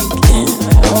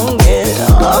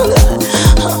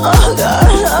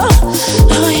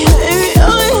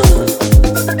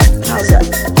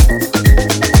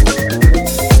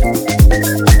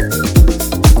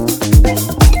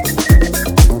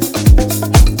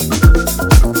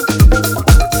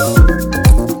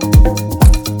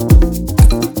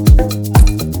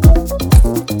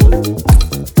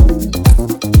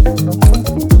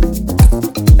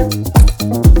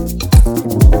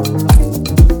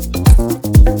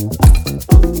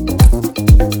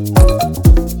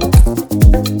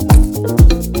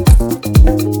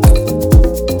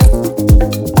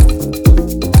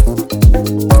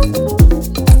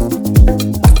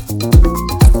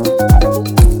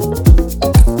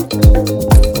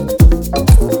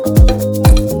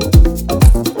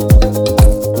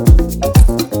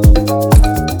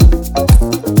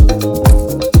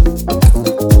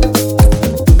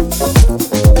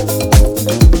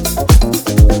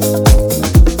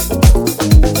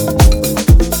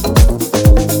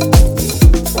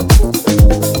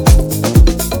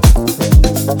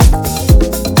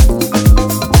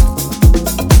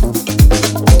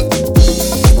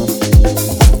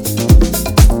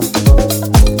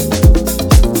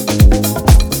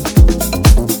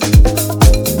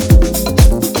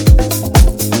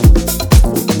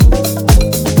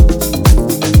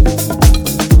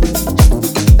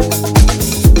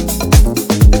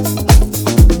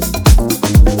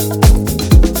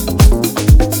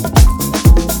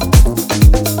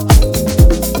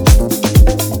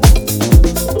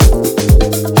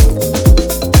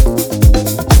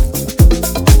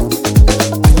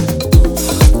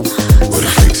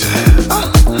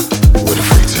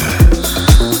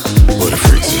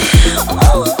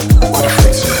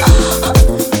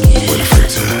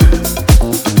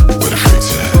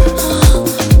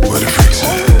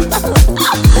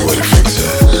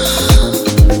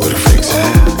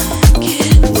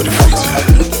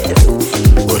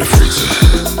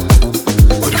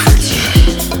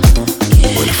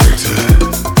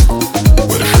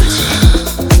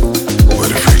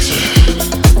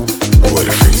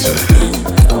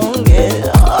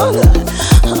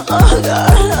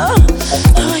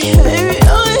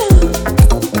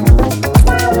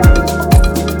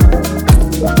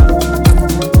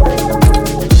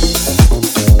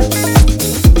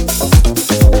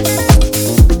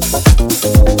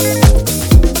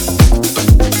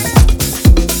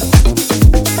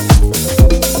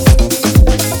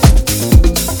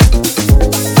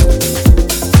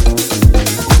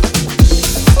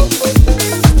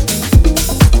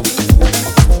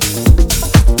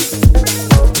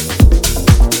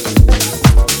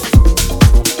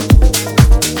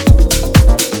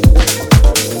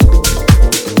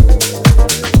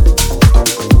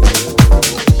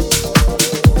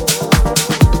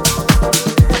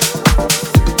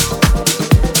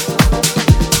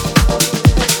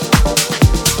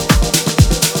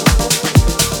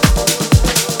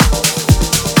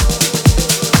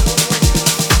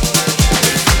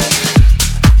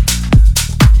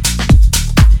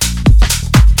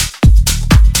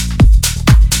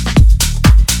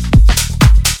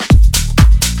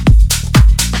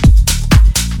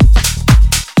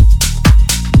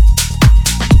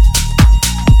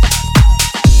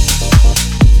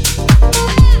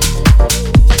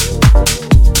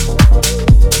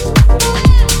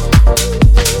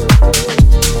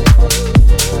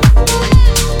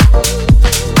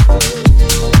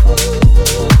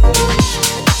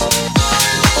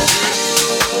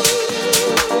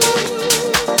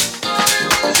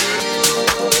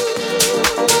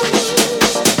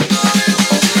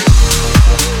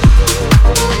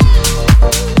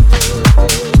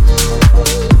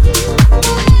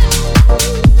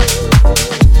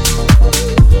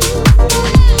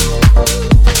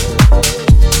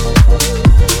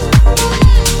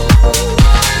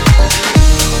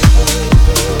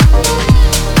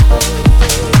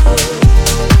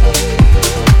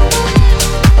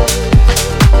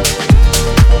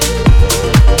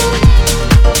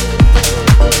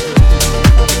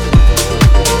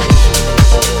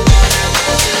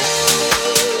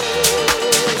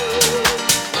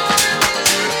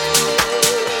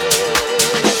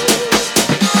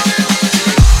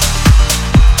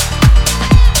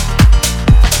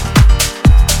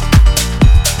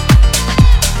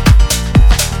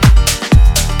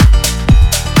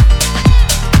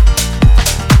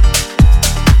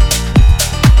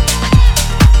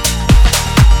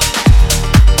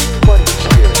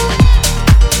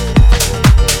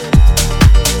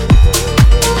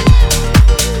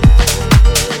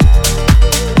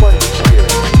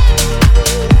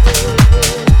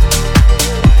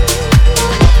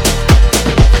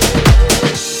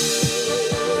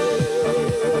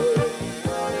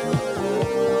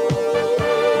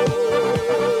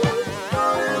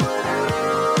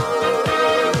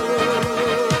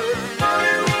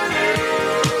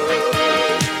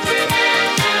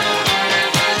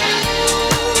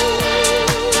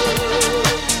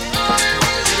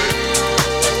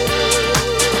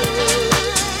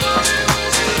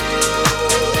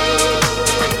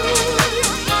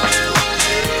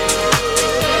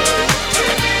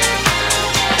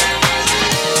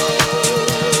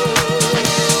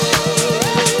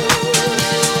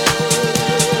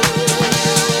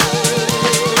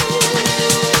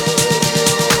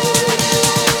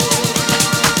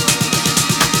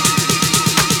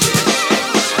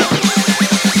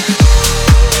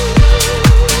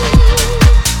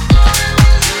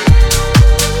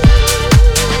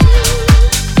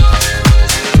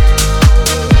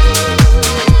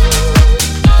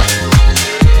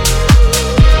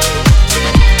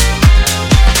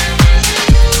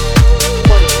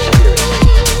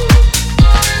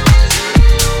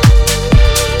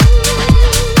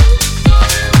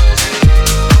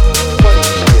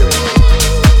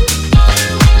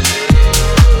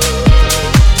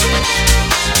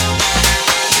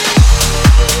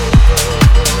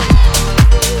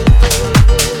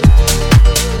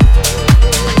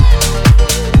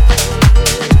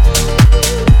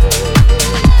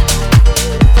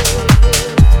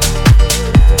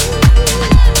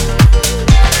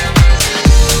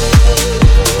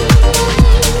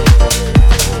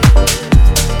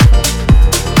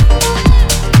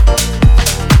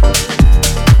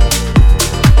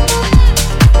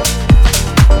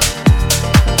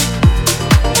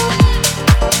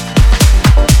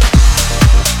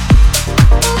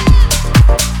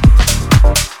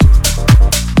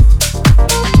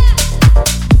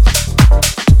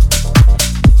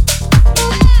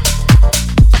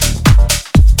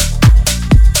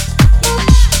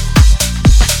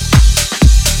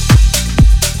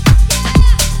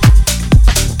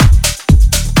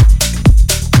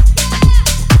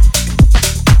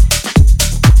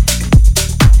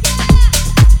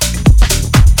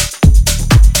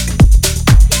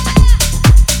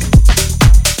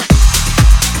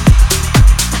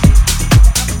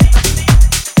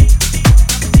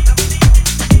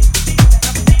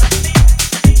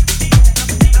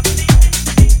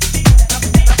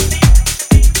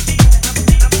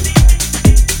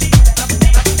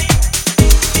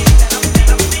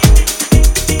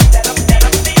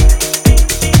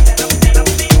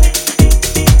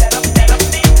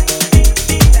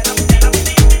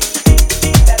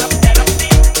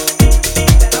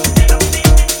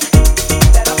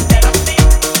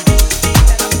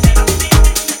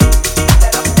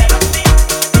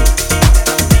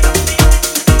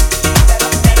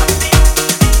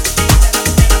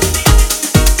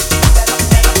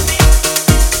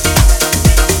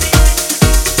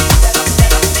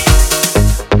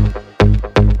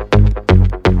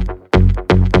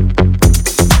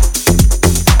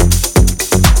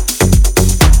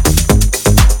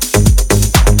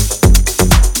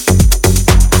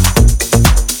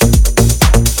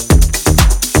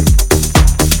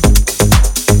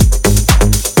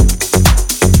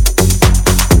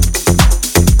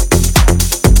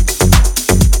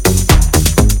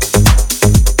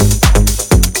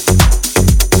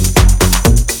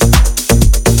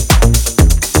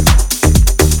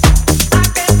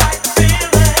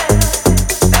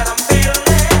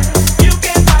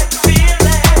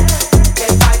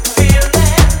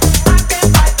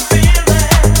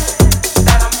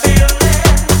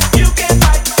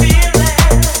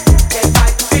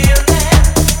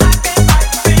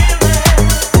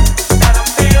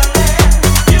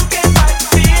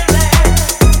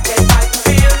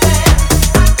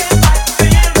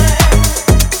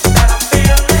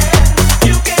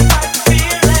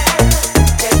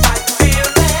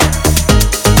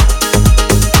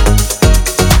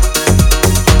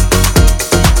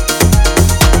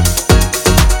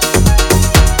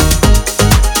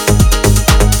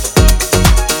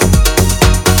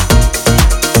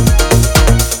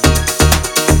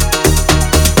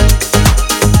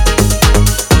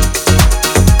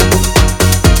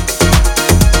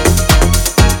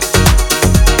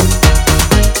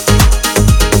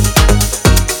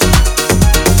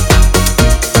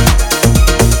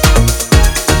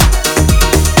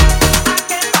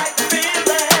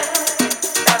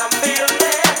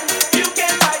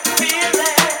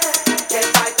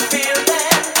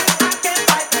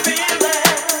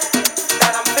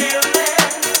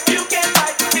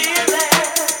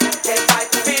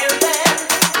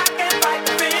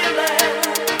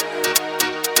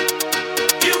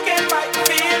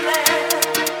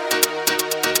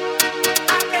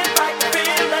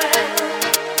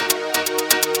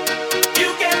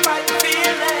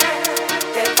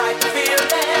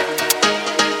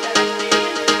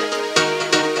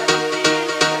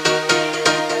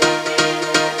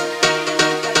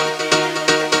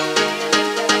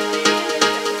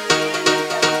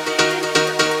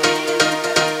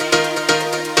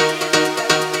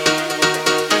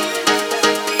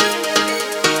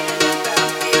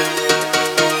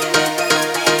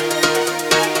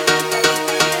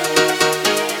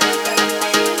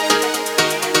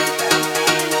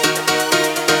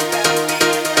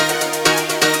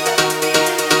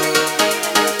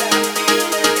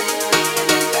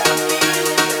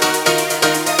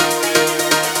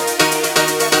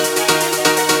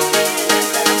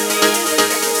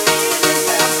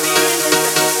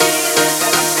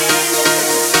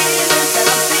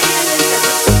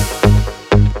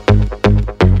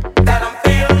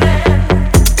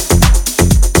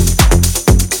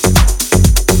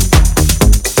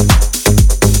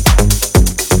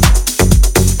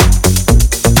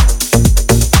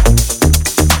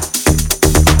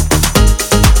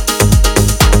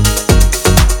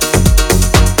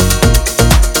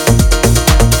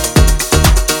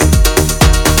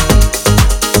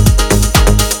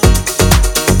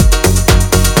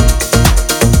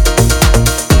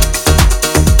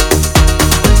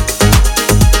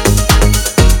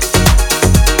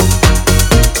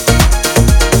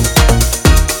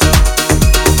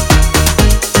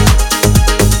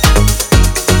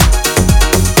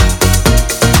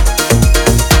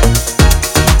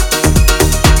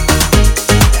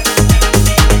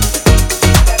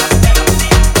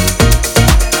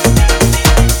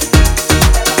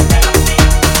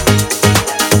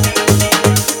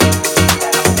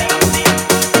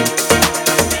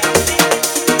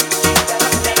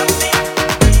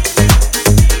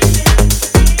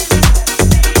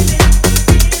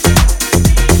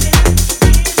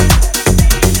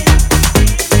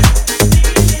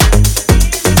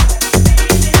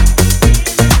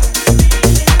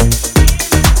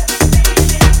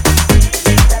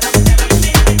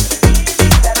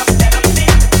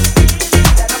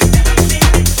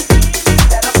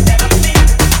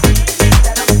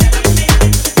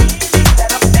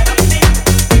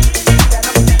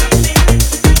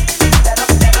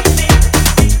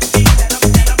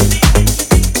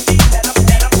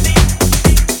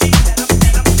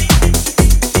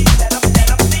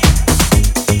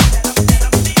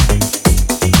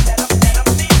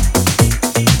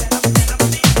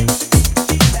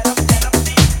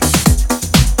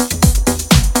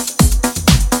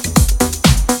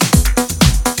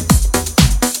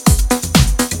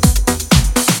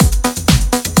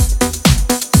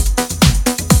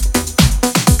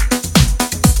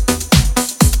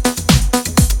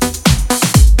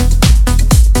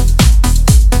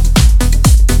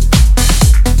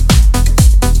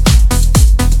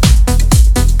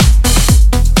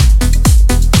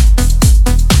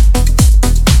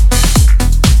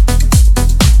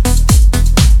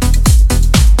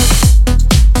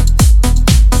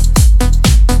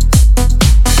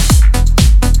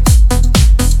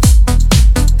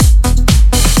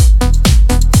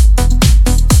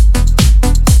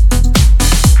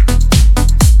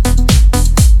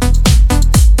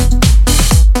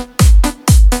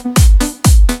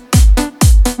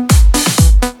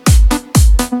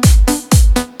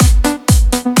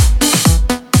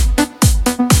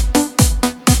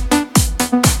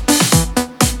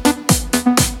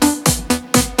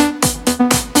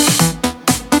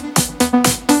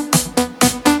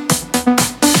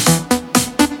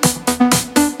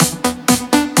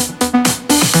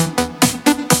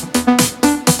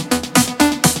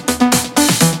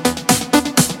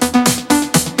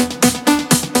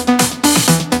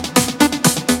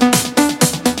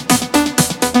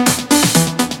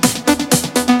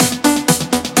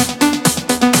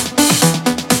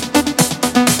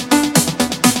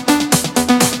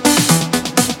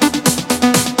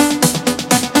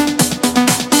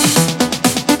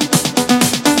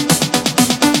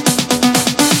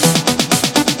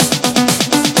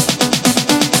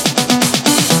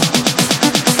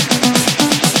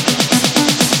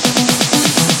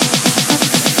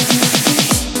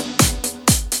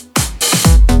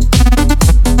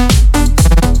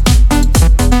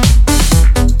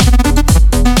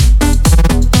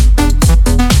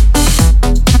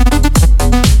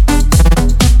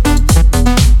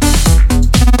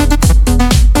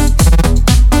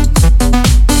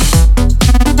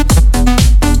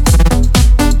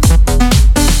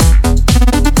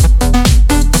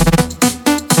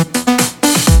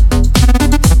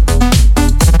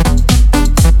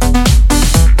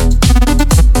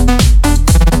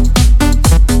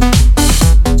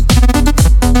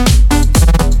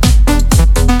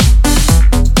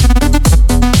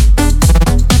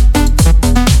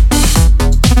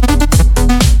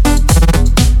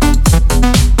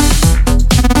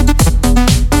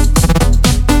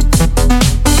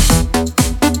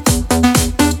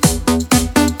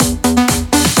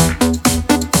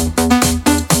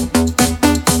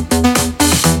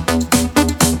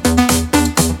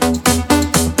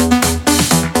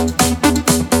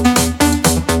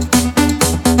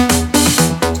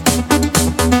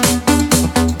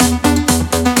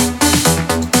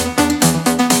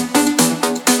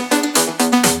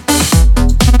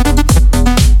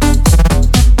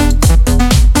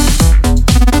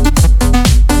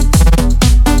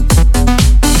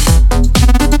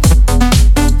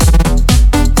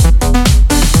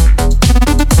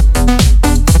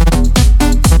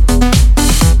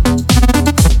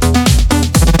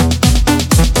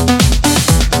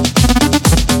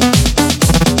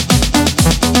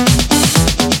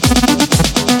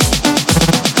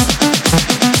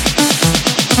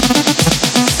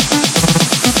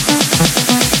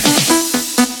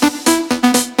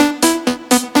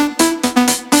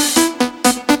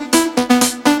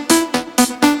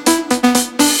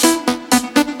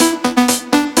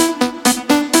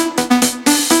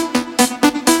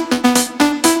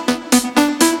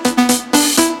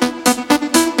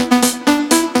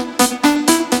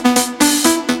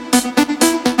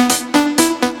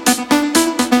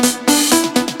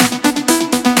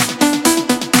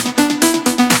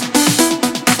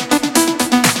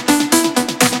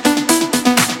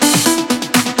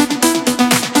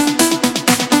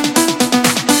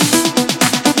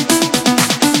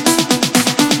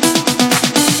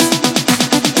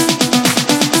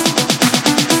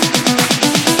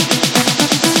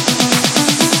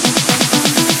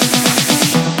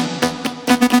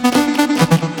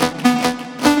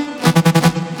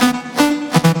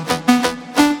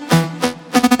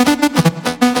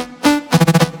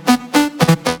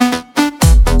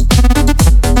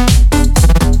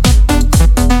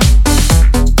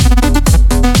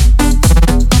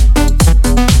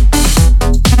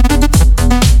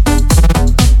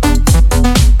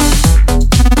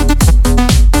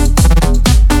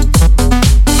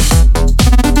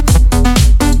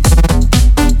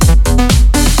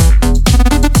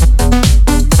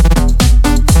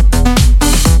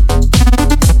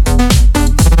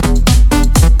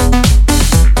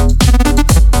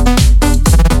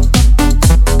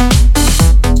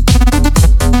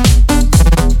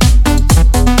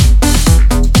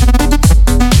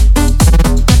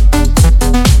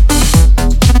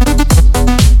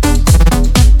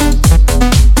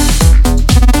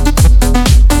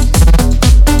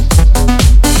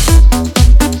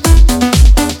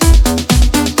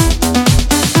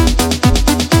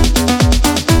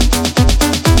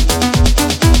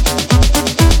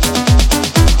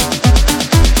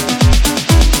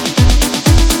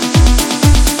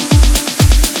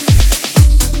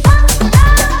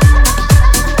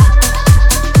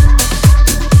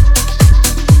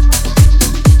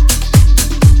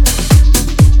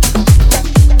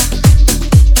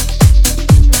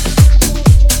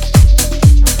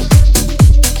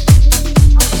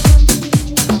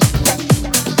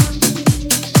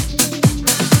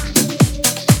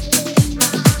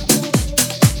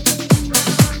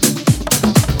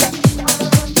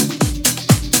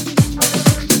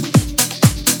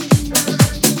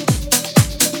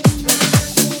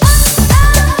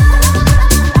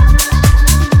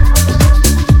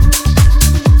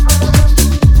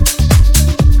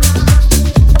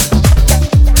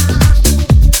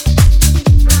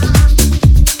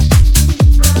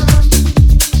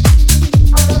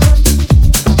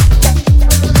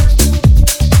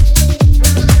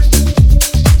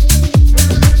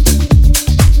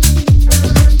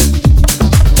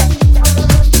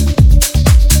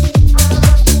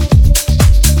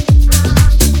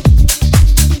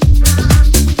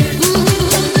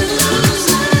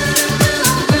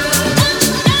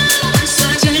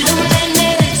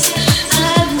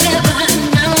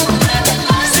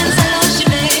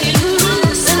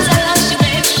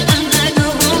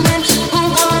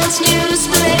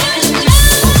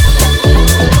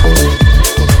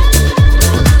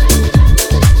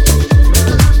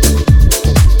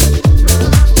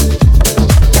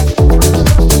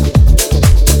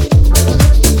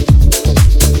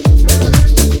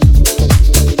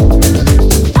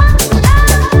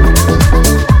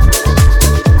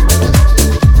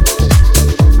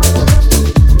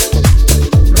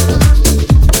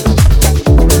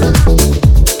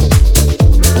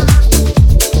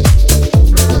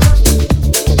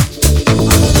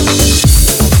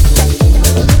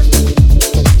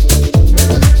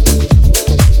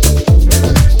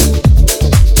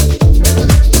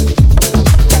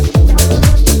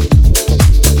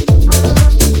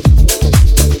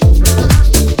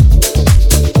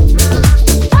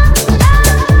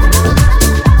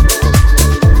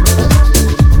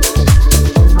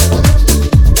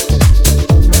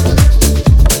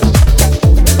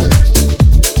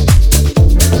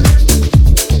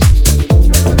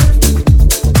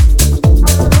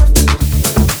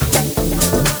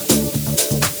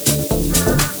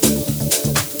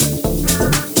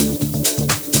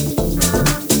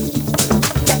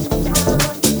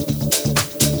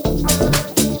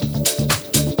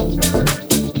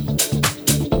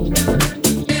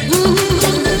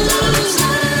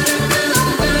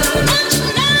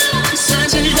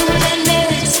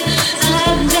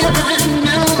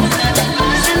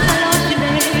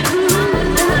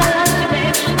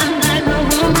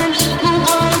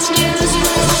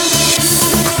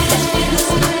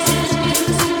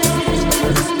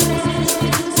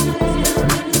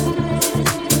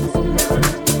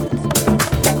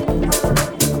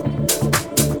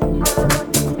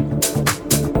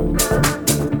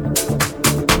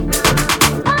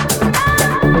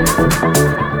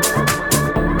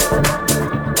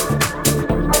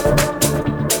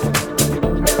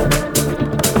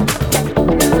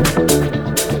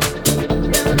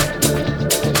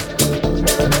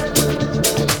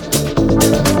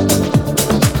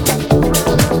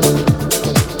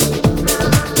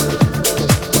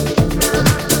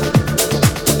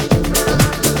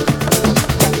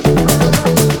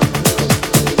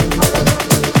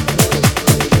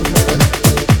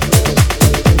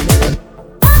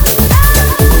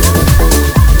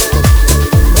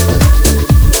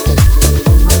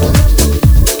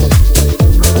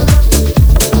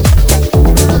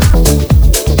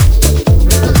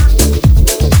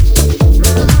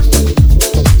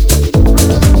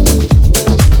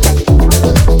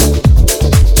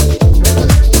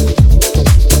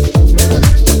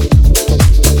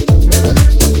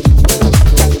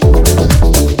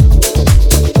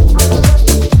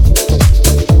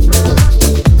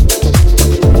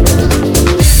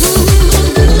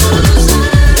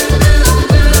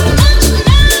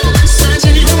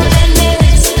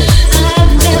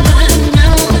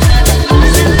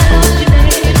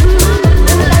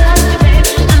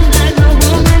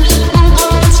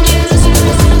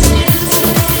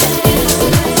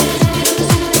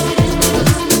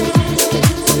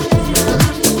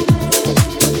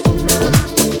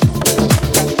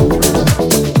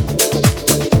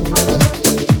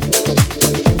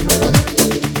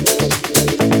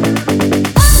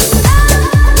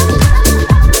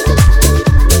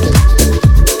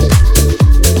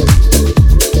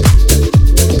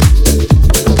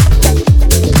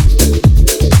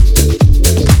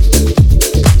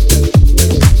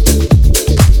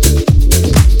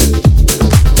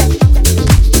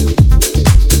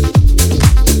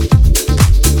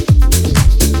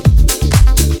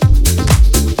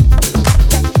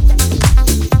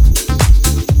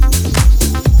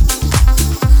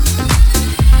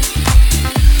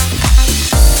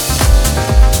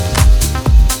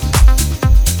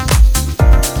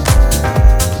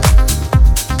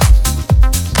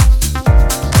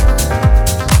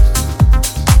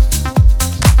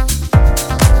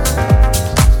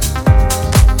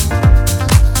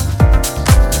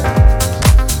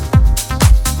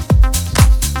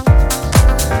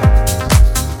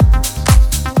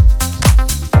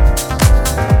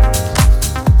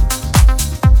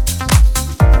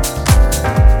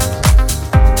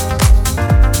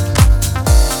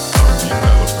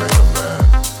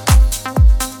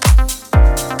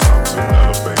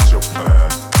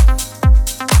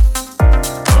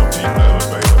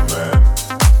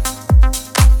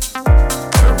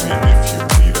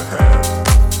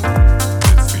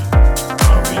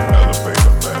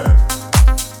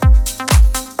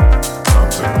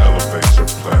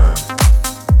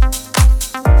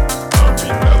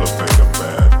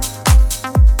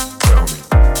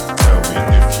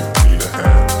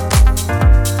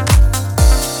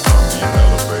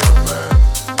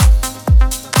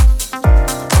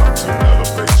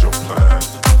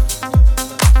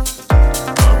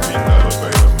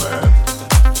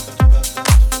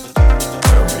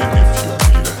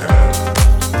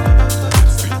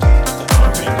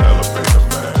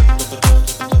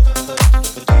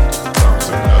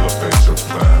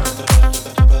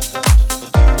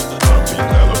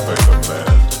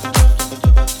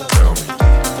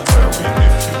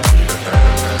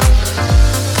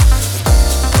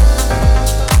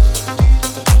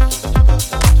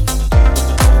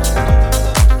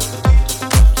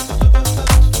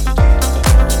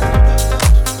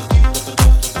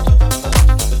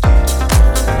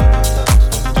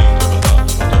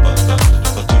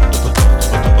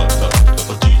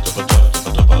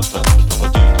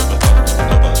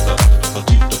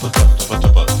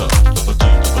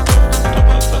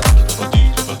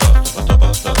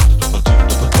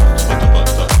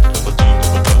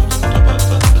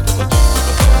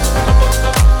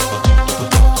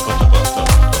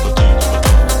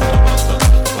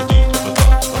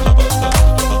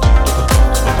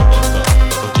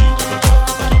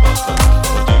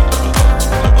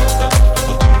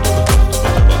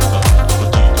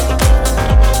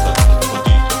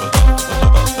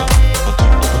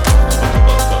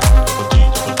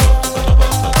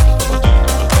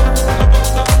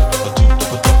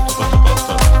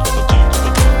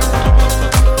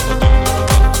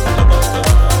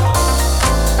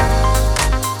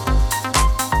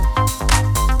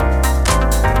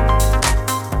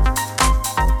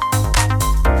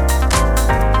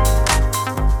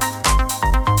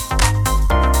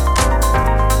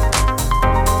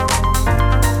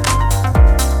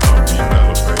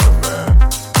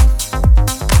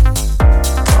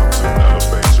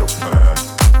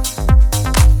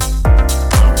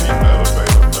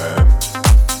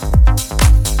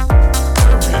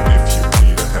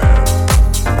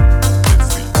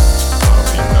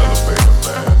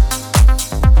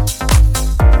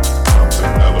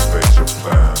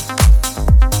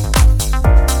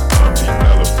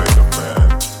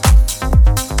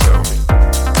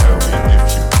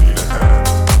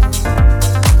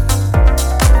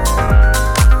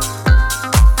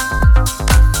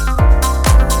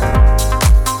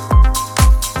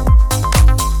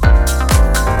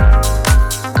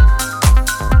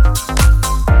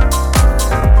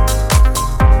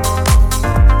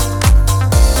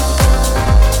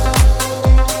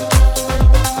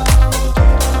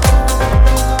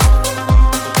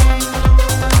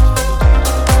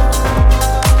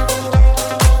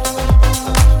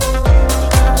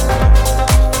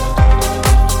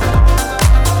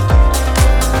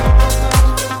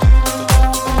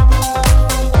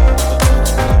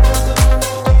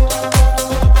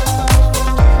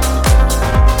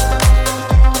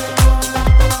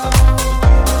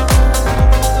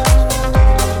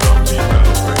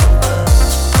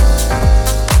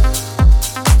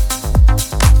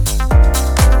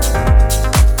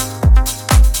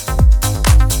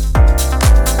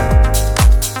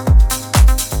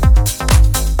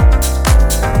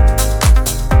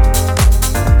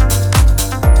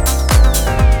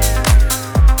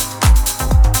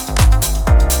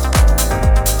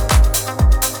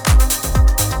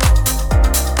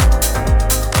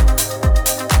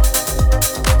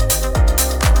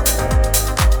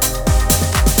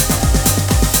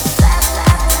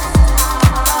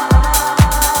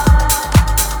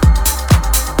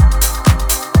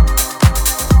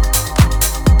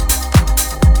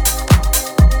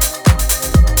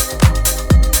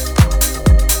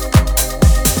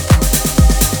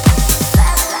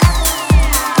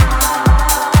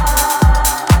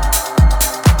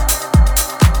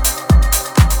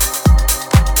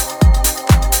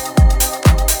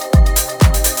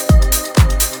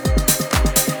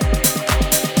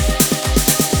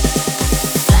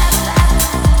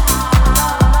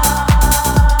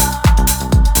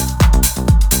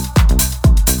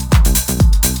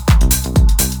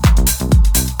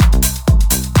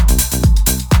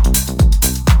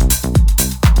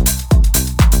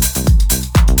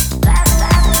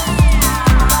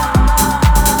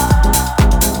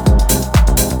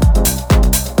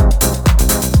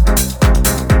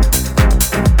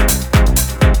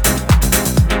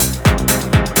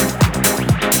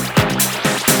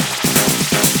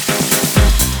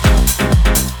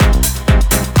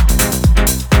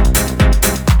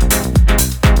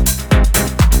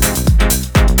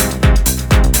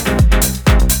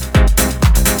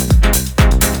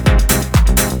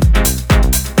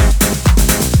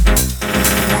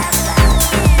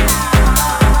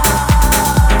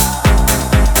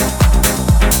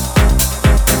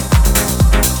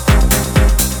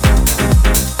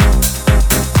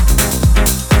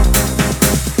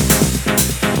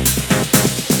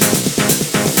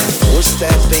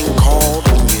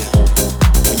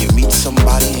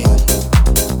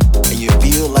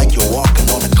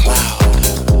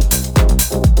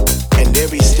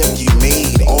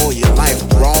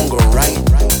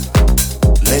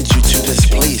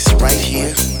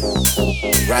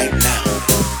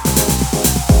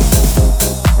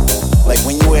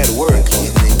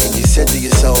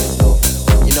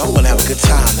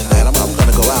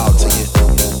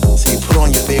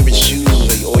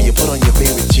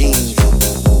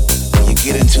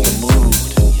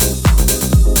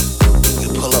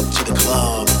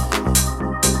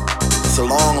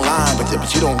 long line,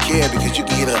 but you don't care because you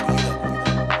get a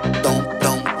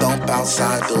thump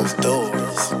outside those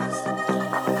doors.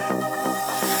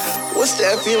 What's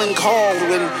that feeling called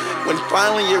when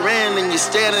finally you're in and you're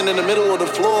standing in the middle of the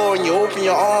floor and you open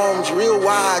your arms real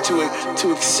wide to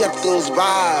accept those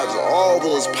vibes, all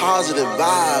those positive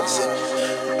vibes,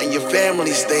 and your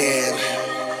family's there,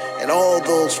 and all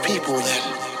those people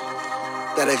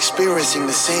that are experiencing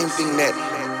the same thing that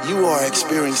you are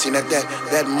experiencing at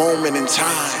that moment in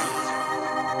time.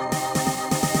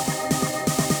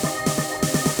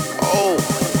 Oh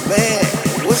man,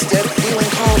 what's that feeling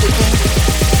called again?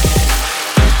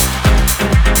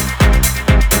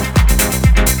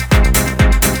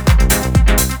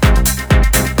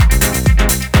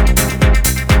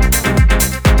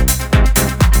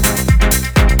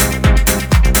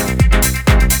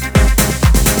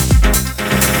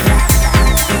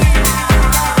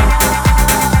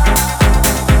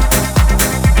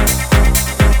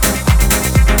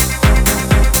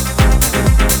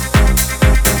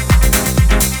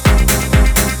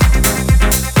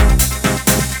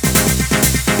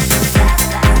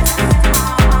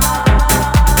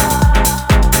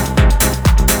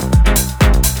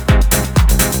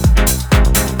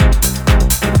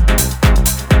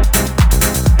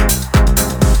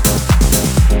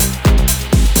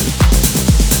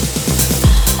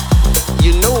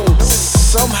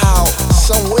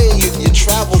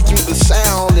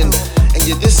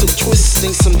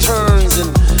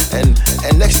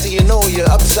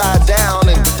 Upside down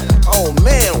and oh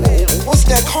man, what's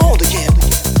that called again?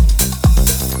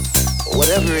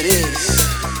 Whatever it is,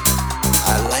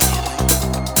 I like it.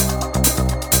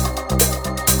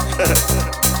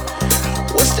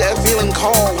 What's that feeling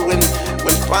called when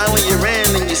finally you're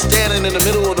in and you're standing in the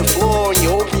middle of the floor and you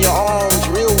open your arms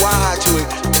real wide to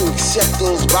accept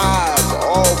those vibes,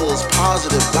 all those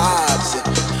positive vibes,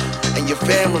 and your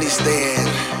family's there,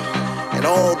 and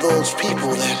all those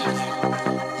people that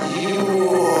you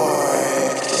are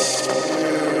experiencing.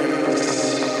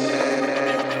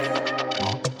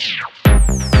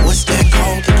 What's that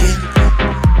called again?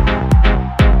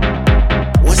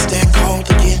 What's that called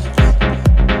again?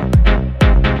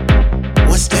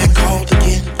 What's that called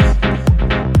again?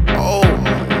 Oh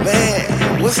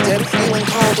man, what's that feeling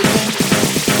called again?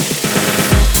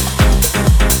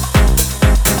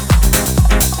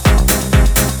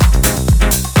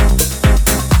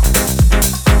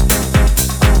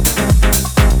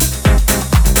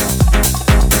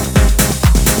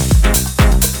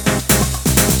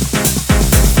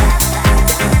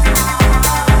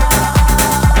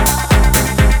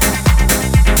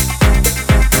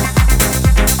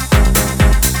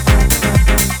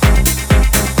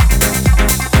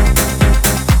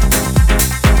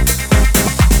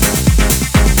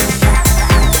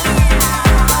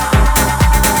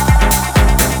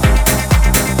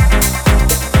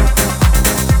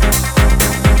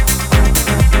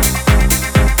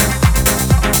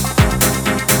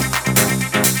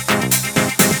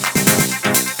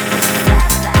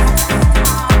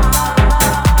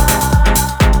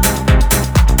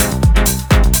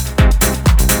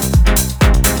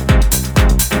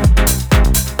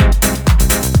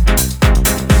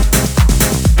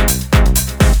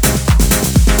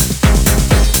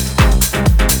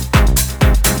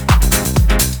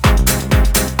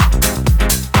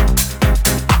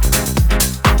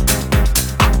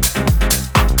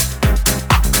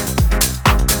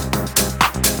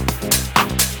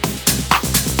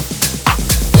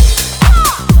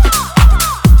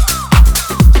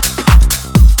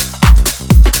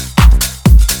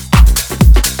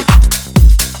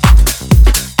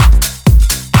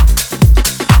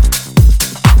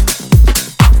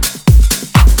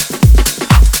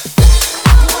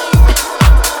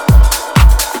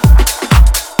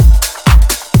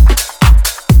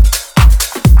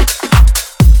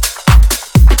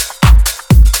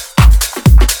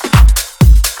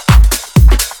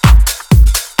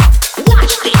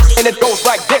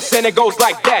 And it goes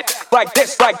like that, like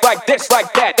this, like this,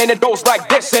 like that, and it goes like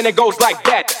this, and it goes like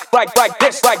that, like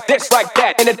this, like this, like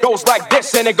that, and it goes like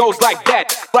this, and it goes like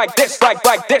that, like this, like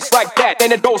this, like that,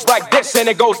 and it goes like this, and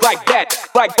it goes like that,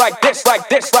 like this, like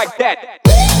this, like that.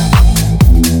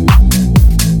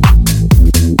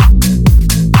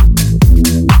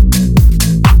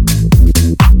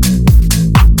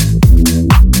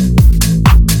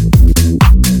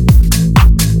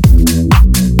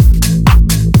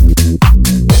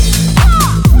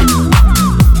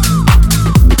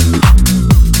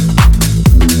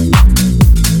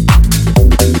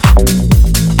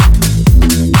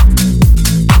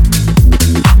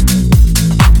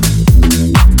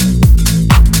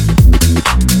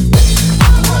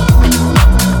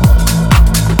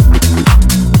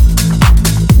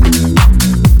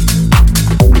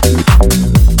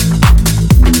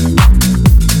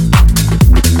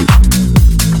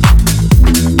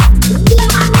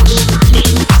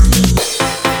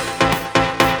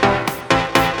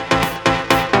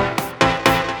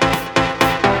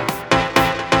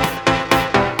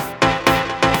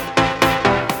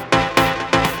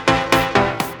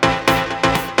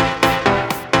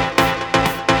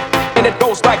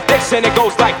 this, and it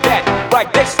goes like that.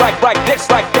 Like this, like this,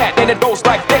 like that, and it goes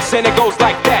like this, and it goes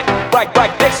like that. Like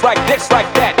this, like this,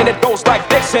 like that, and it goes like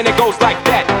this, and it goes like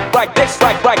that. Like this,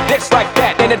 like this, like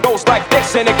that, and it goes like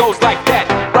this, and it goes like that.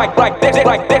 Like this,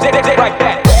 like this, like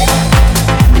that.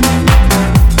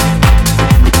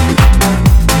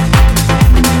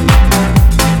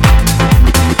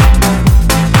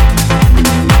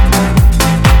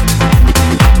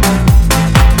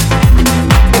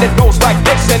 And it goes like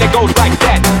this, and it goes like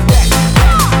that.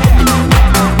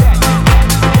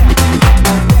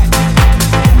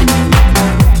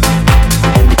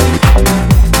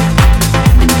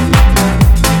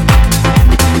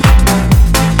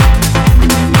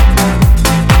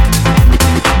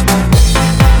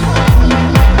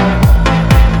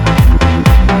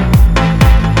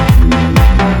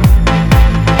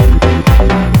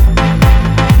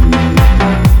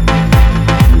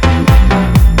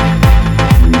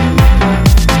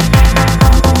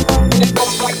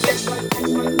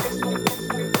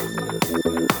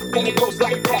 And it goes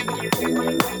like that.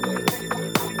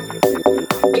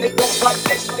 And it goes like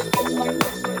this.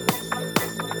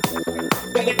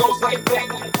 And it goes like that.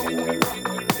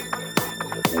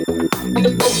 And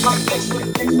it goes like this.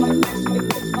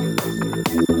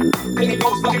 And it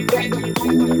goes like that.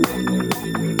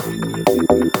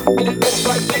 And it goes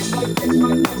like this.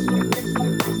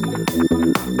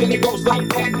 And it goes like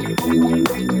that.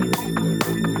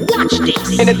 Watch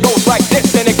this. And it goes like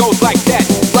this, and it goes like that.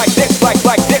 Like this, like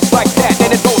this, like that.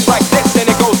 And it goes like this, and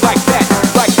it goes like that.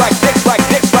 Like this, like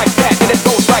this, like that. And it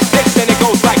goes like this, and it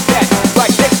goes like that.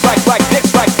 Like this, like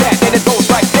this, like that. And it goes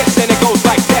like this, and it goes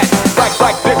like that. Like this, like that.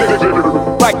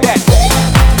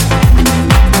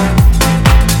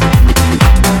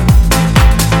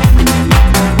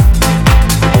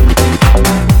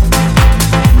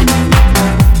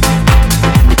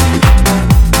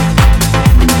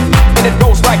 And it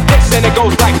goes like this, and it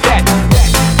goes like that.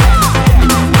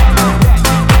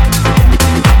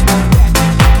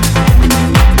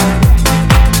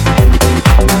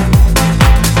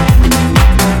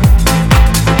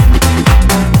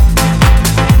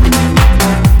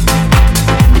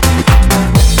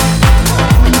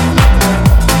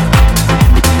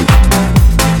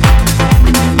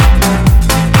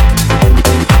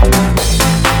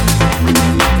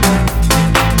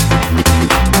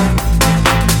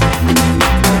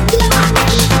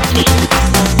 this.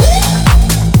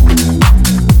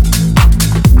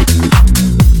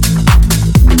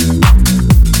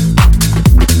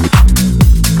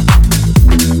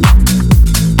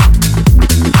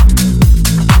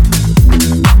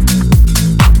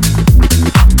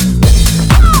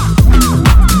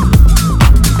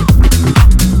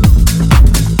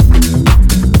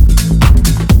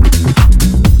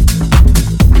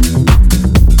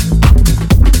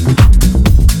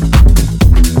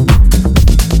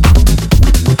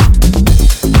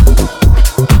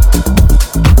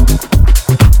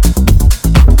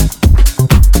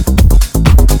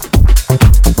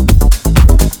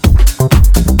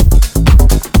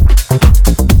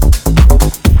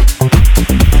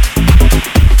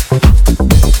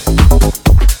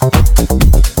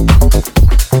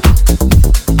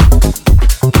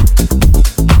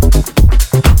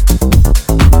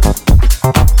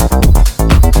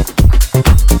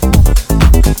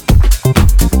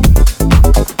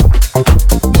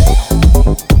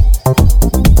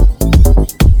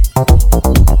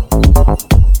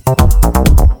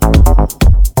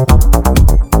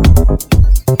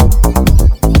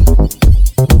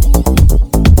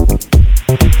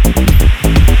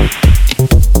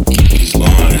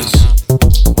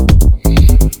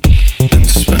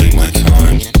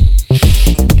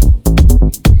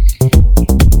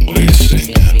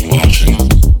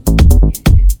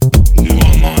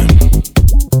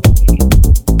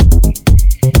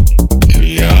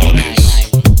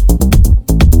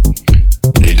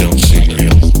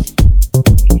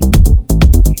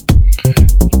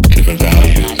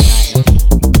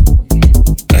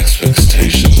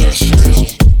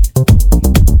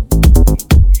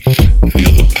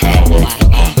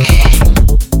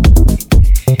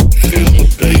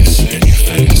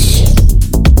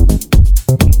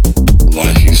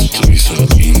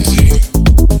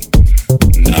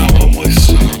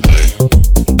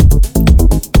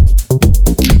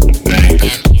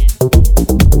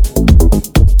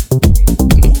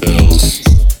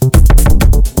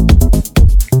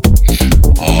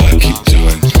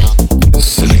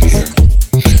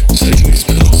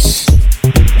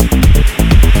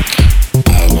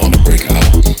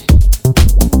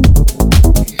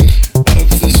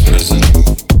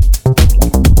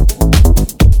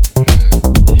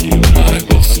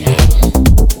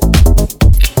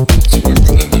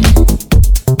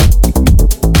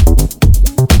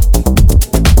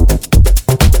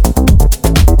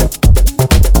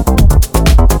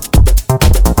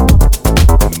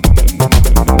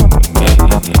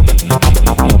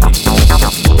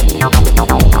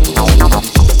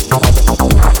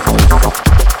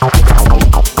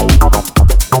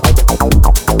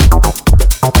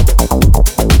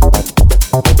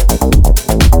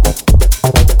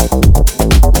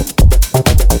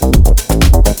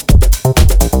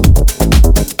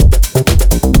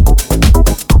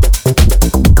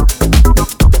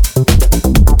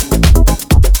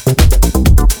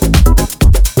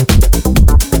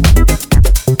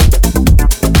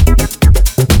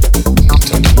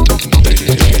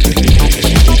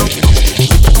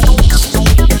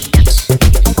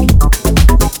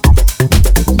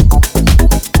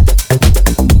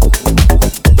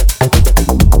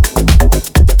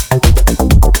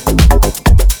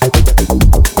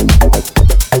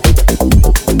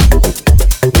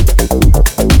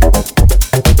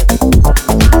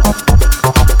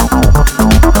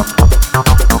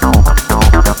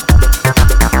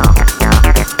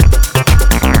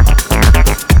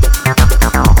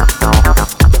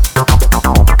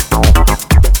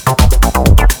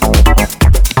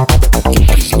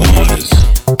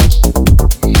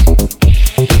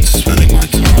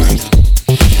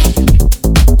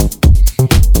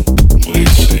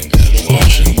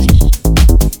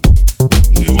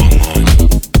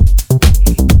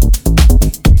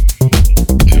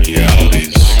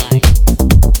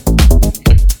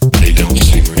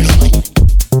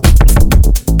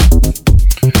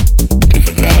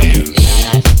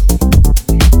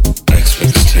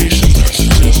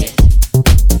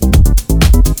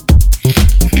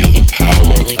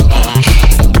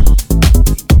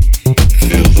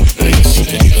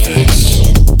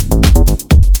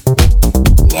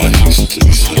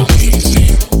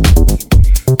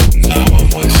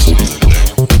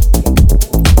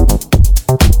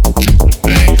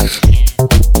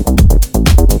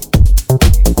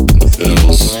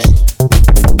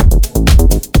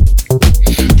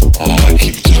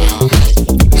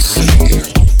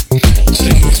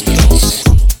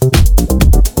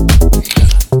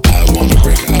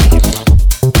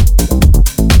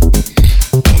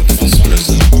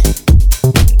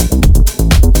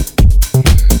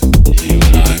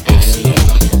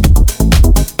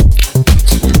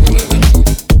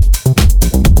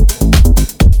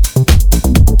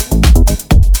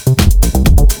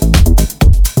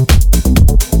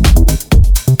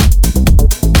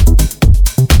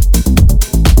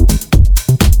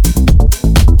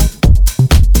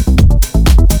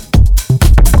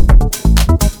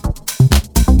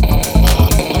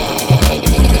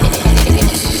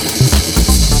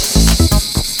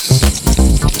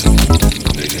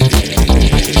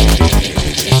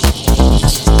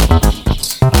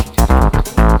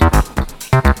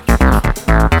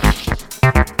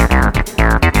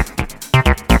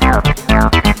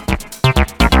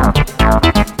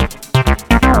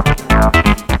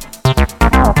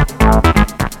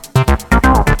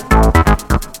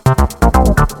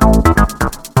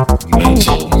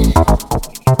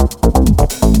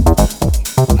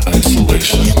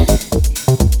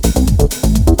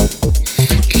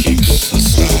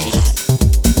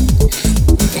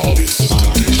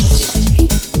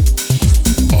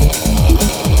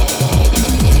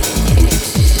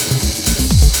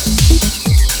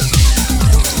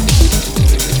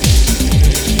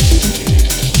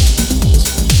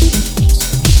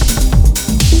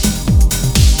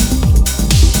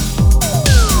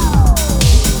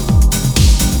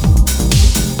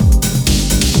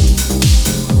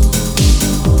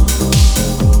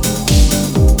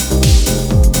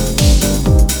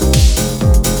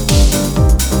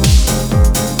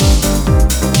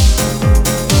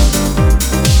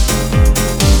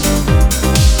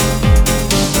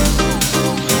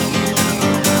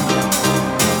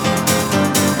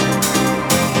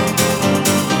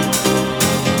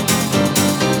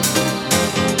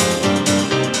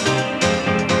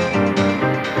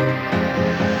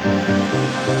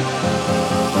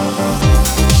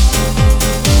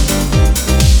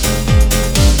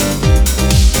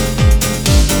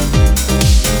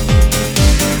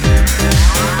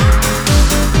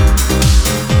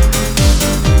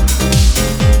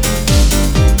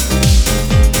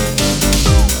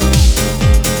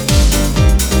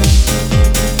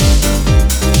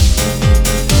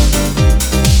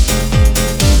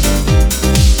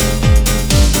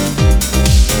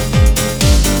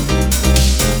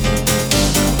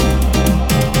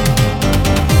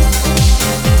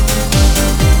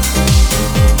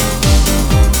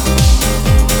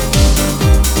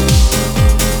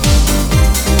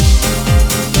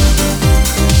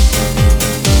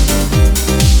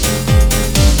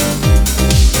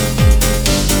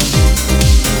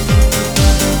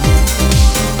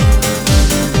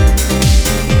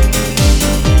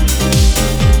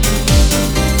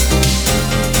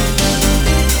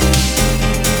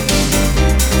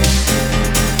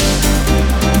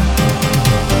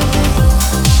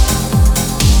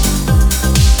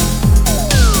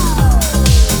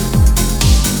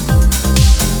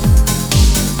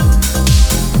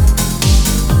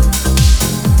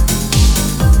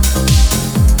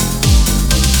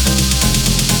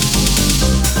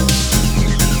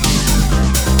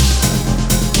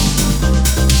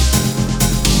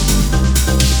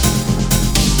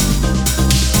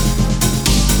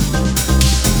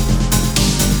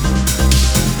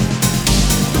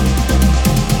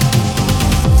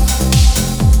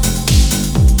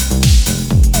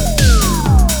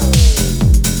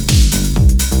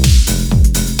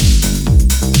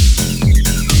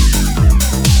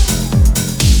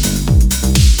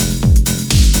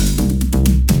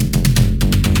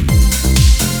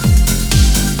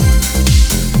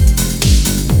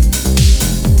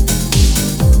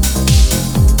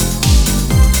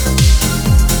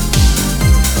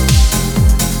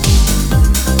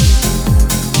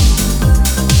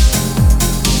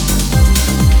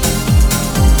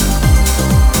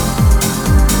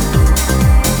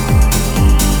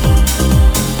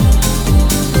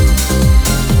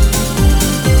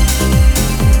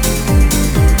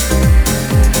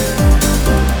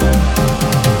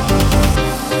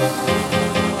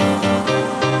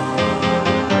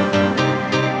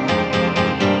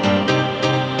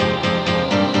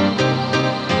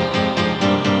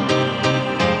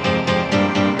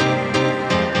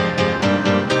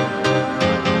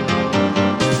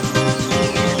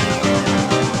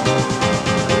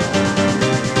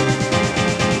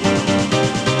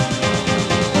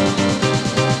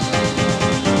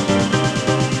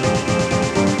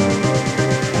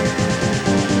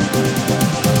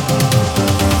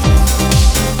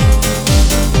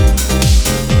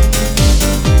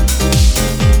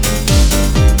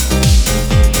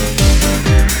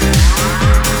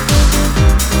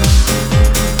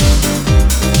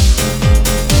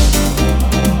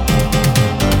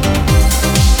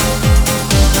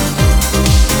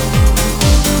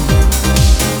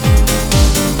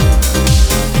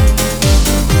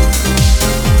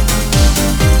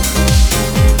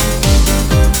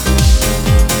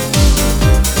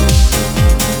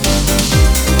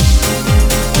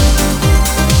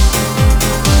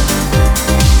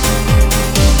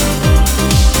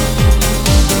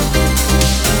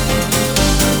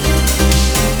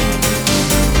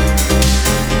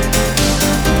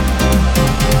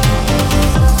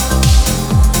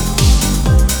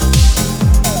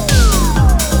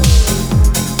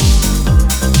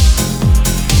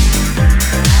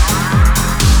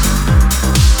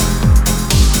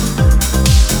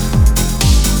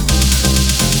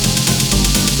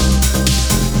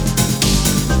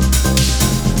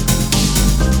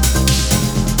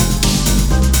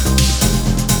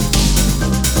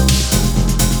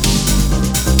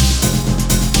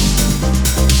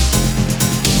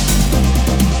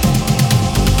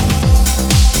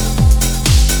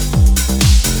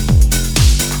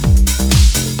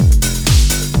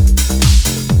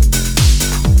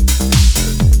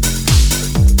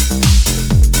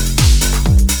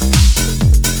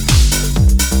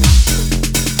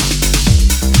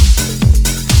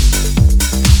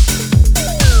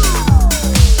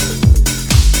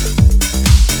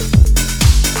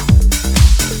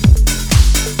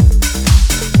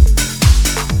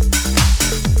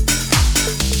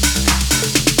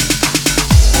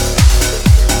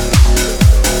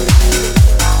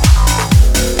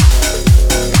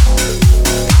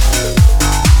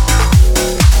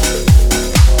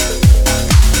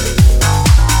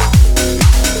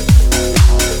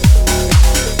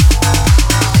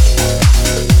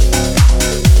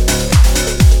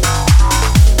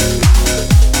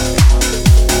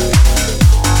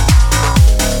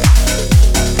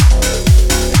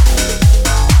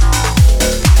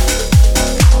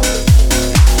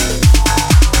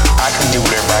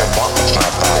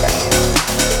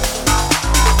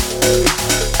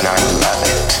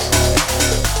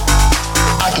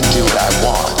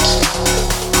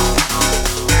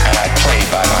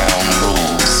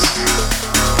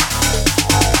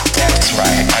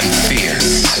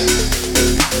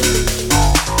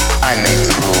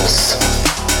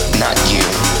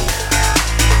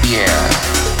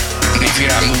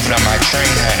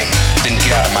 train, honey, then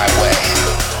get out of my way.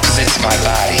 'Cause it's my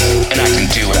body, and I can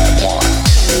do what I want.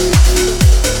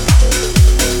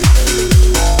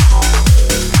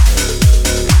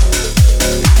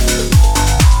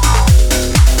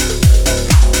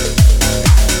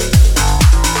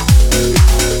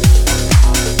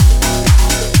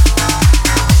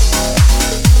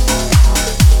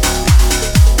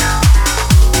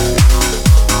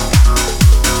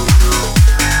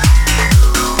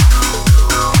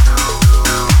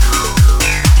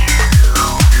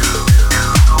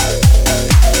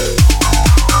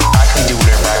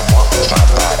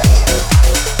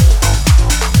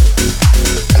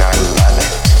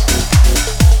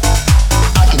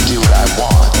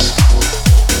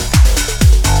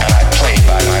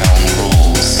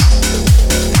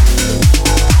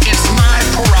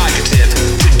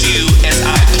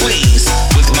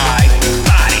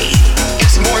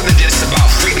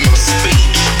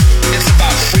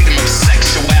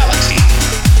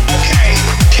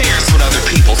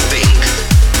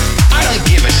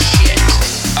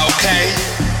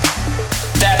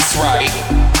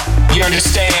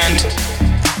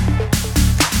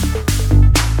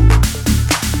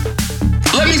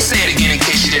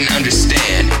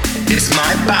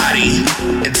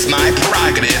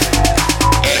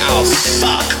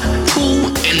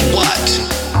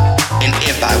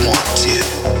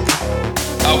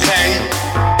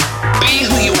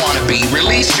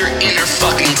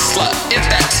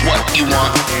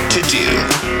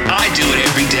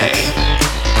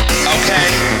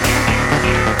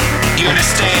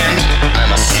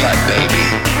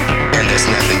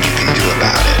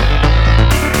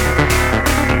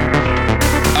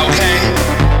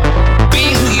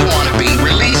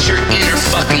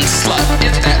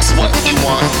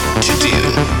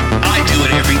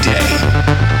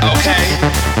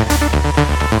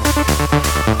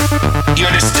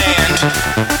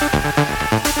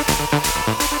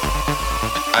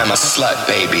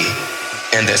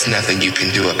 There's nothing you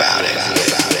can do about it.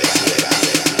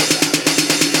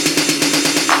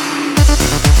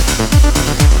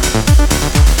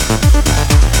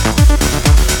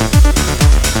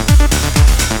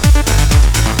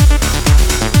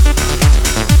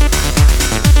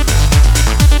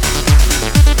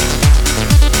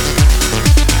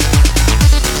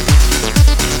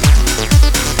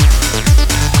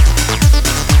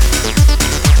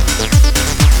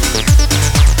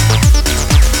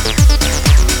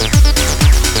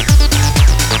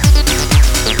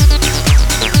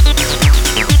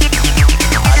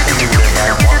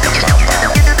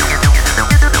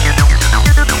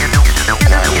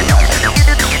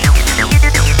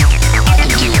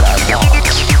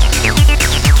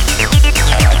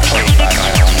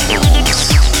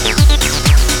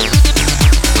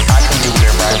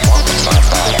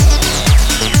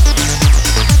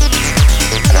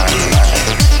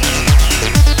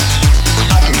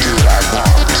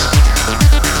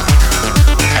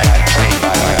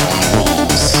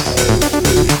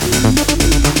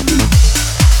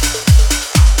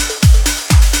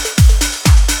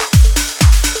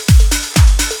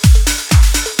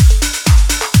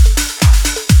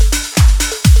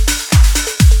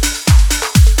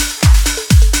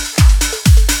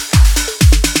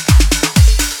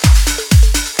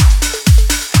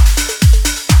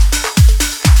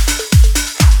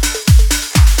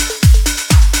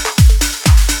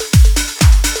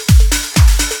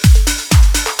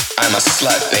 I'm a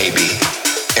slut, baby,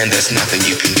 and there's nothing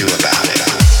you can do about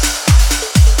it.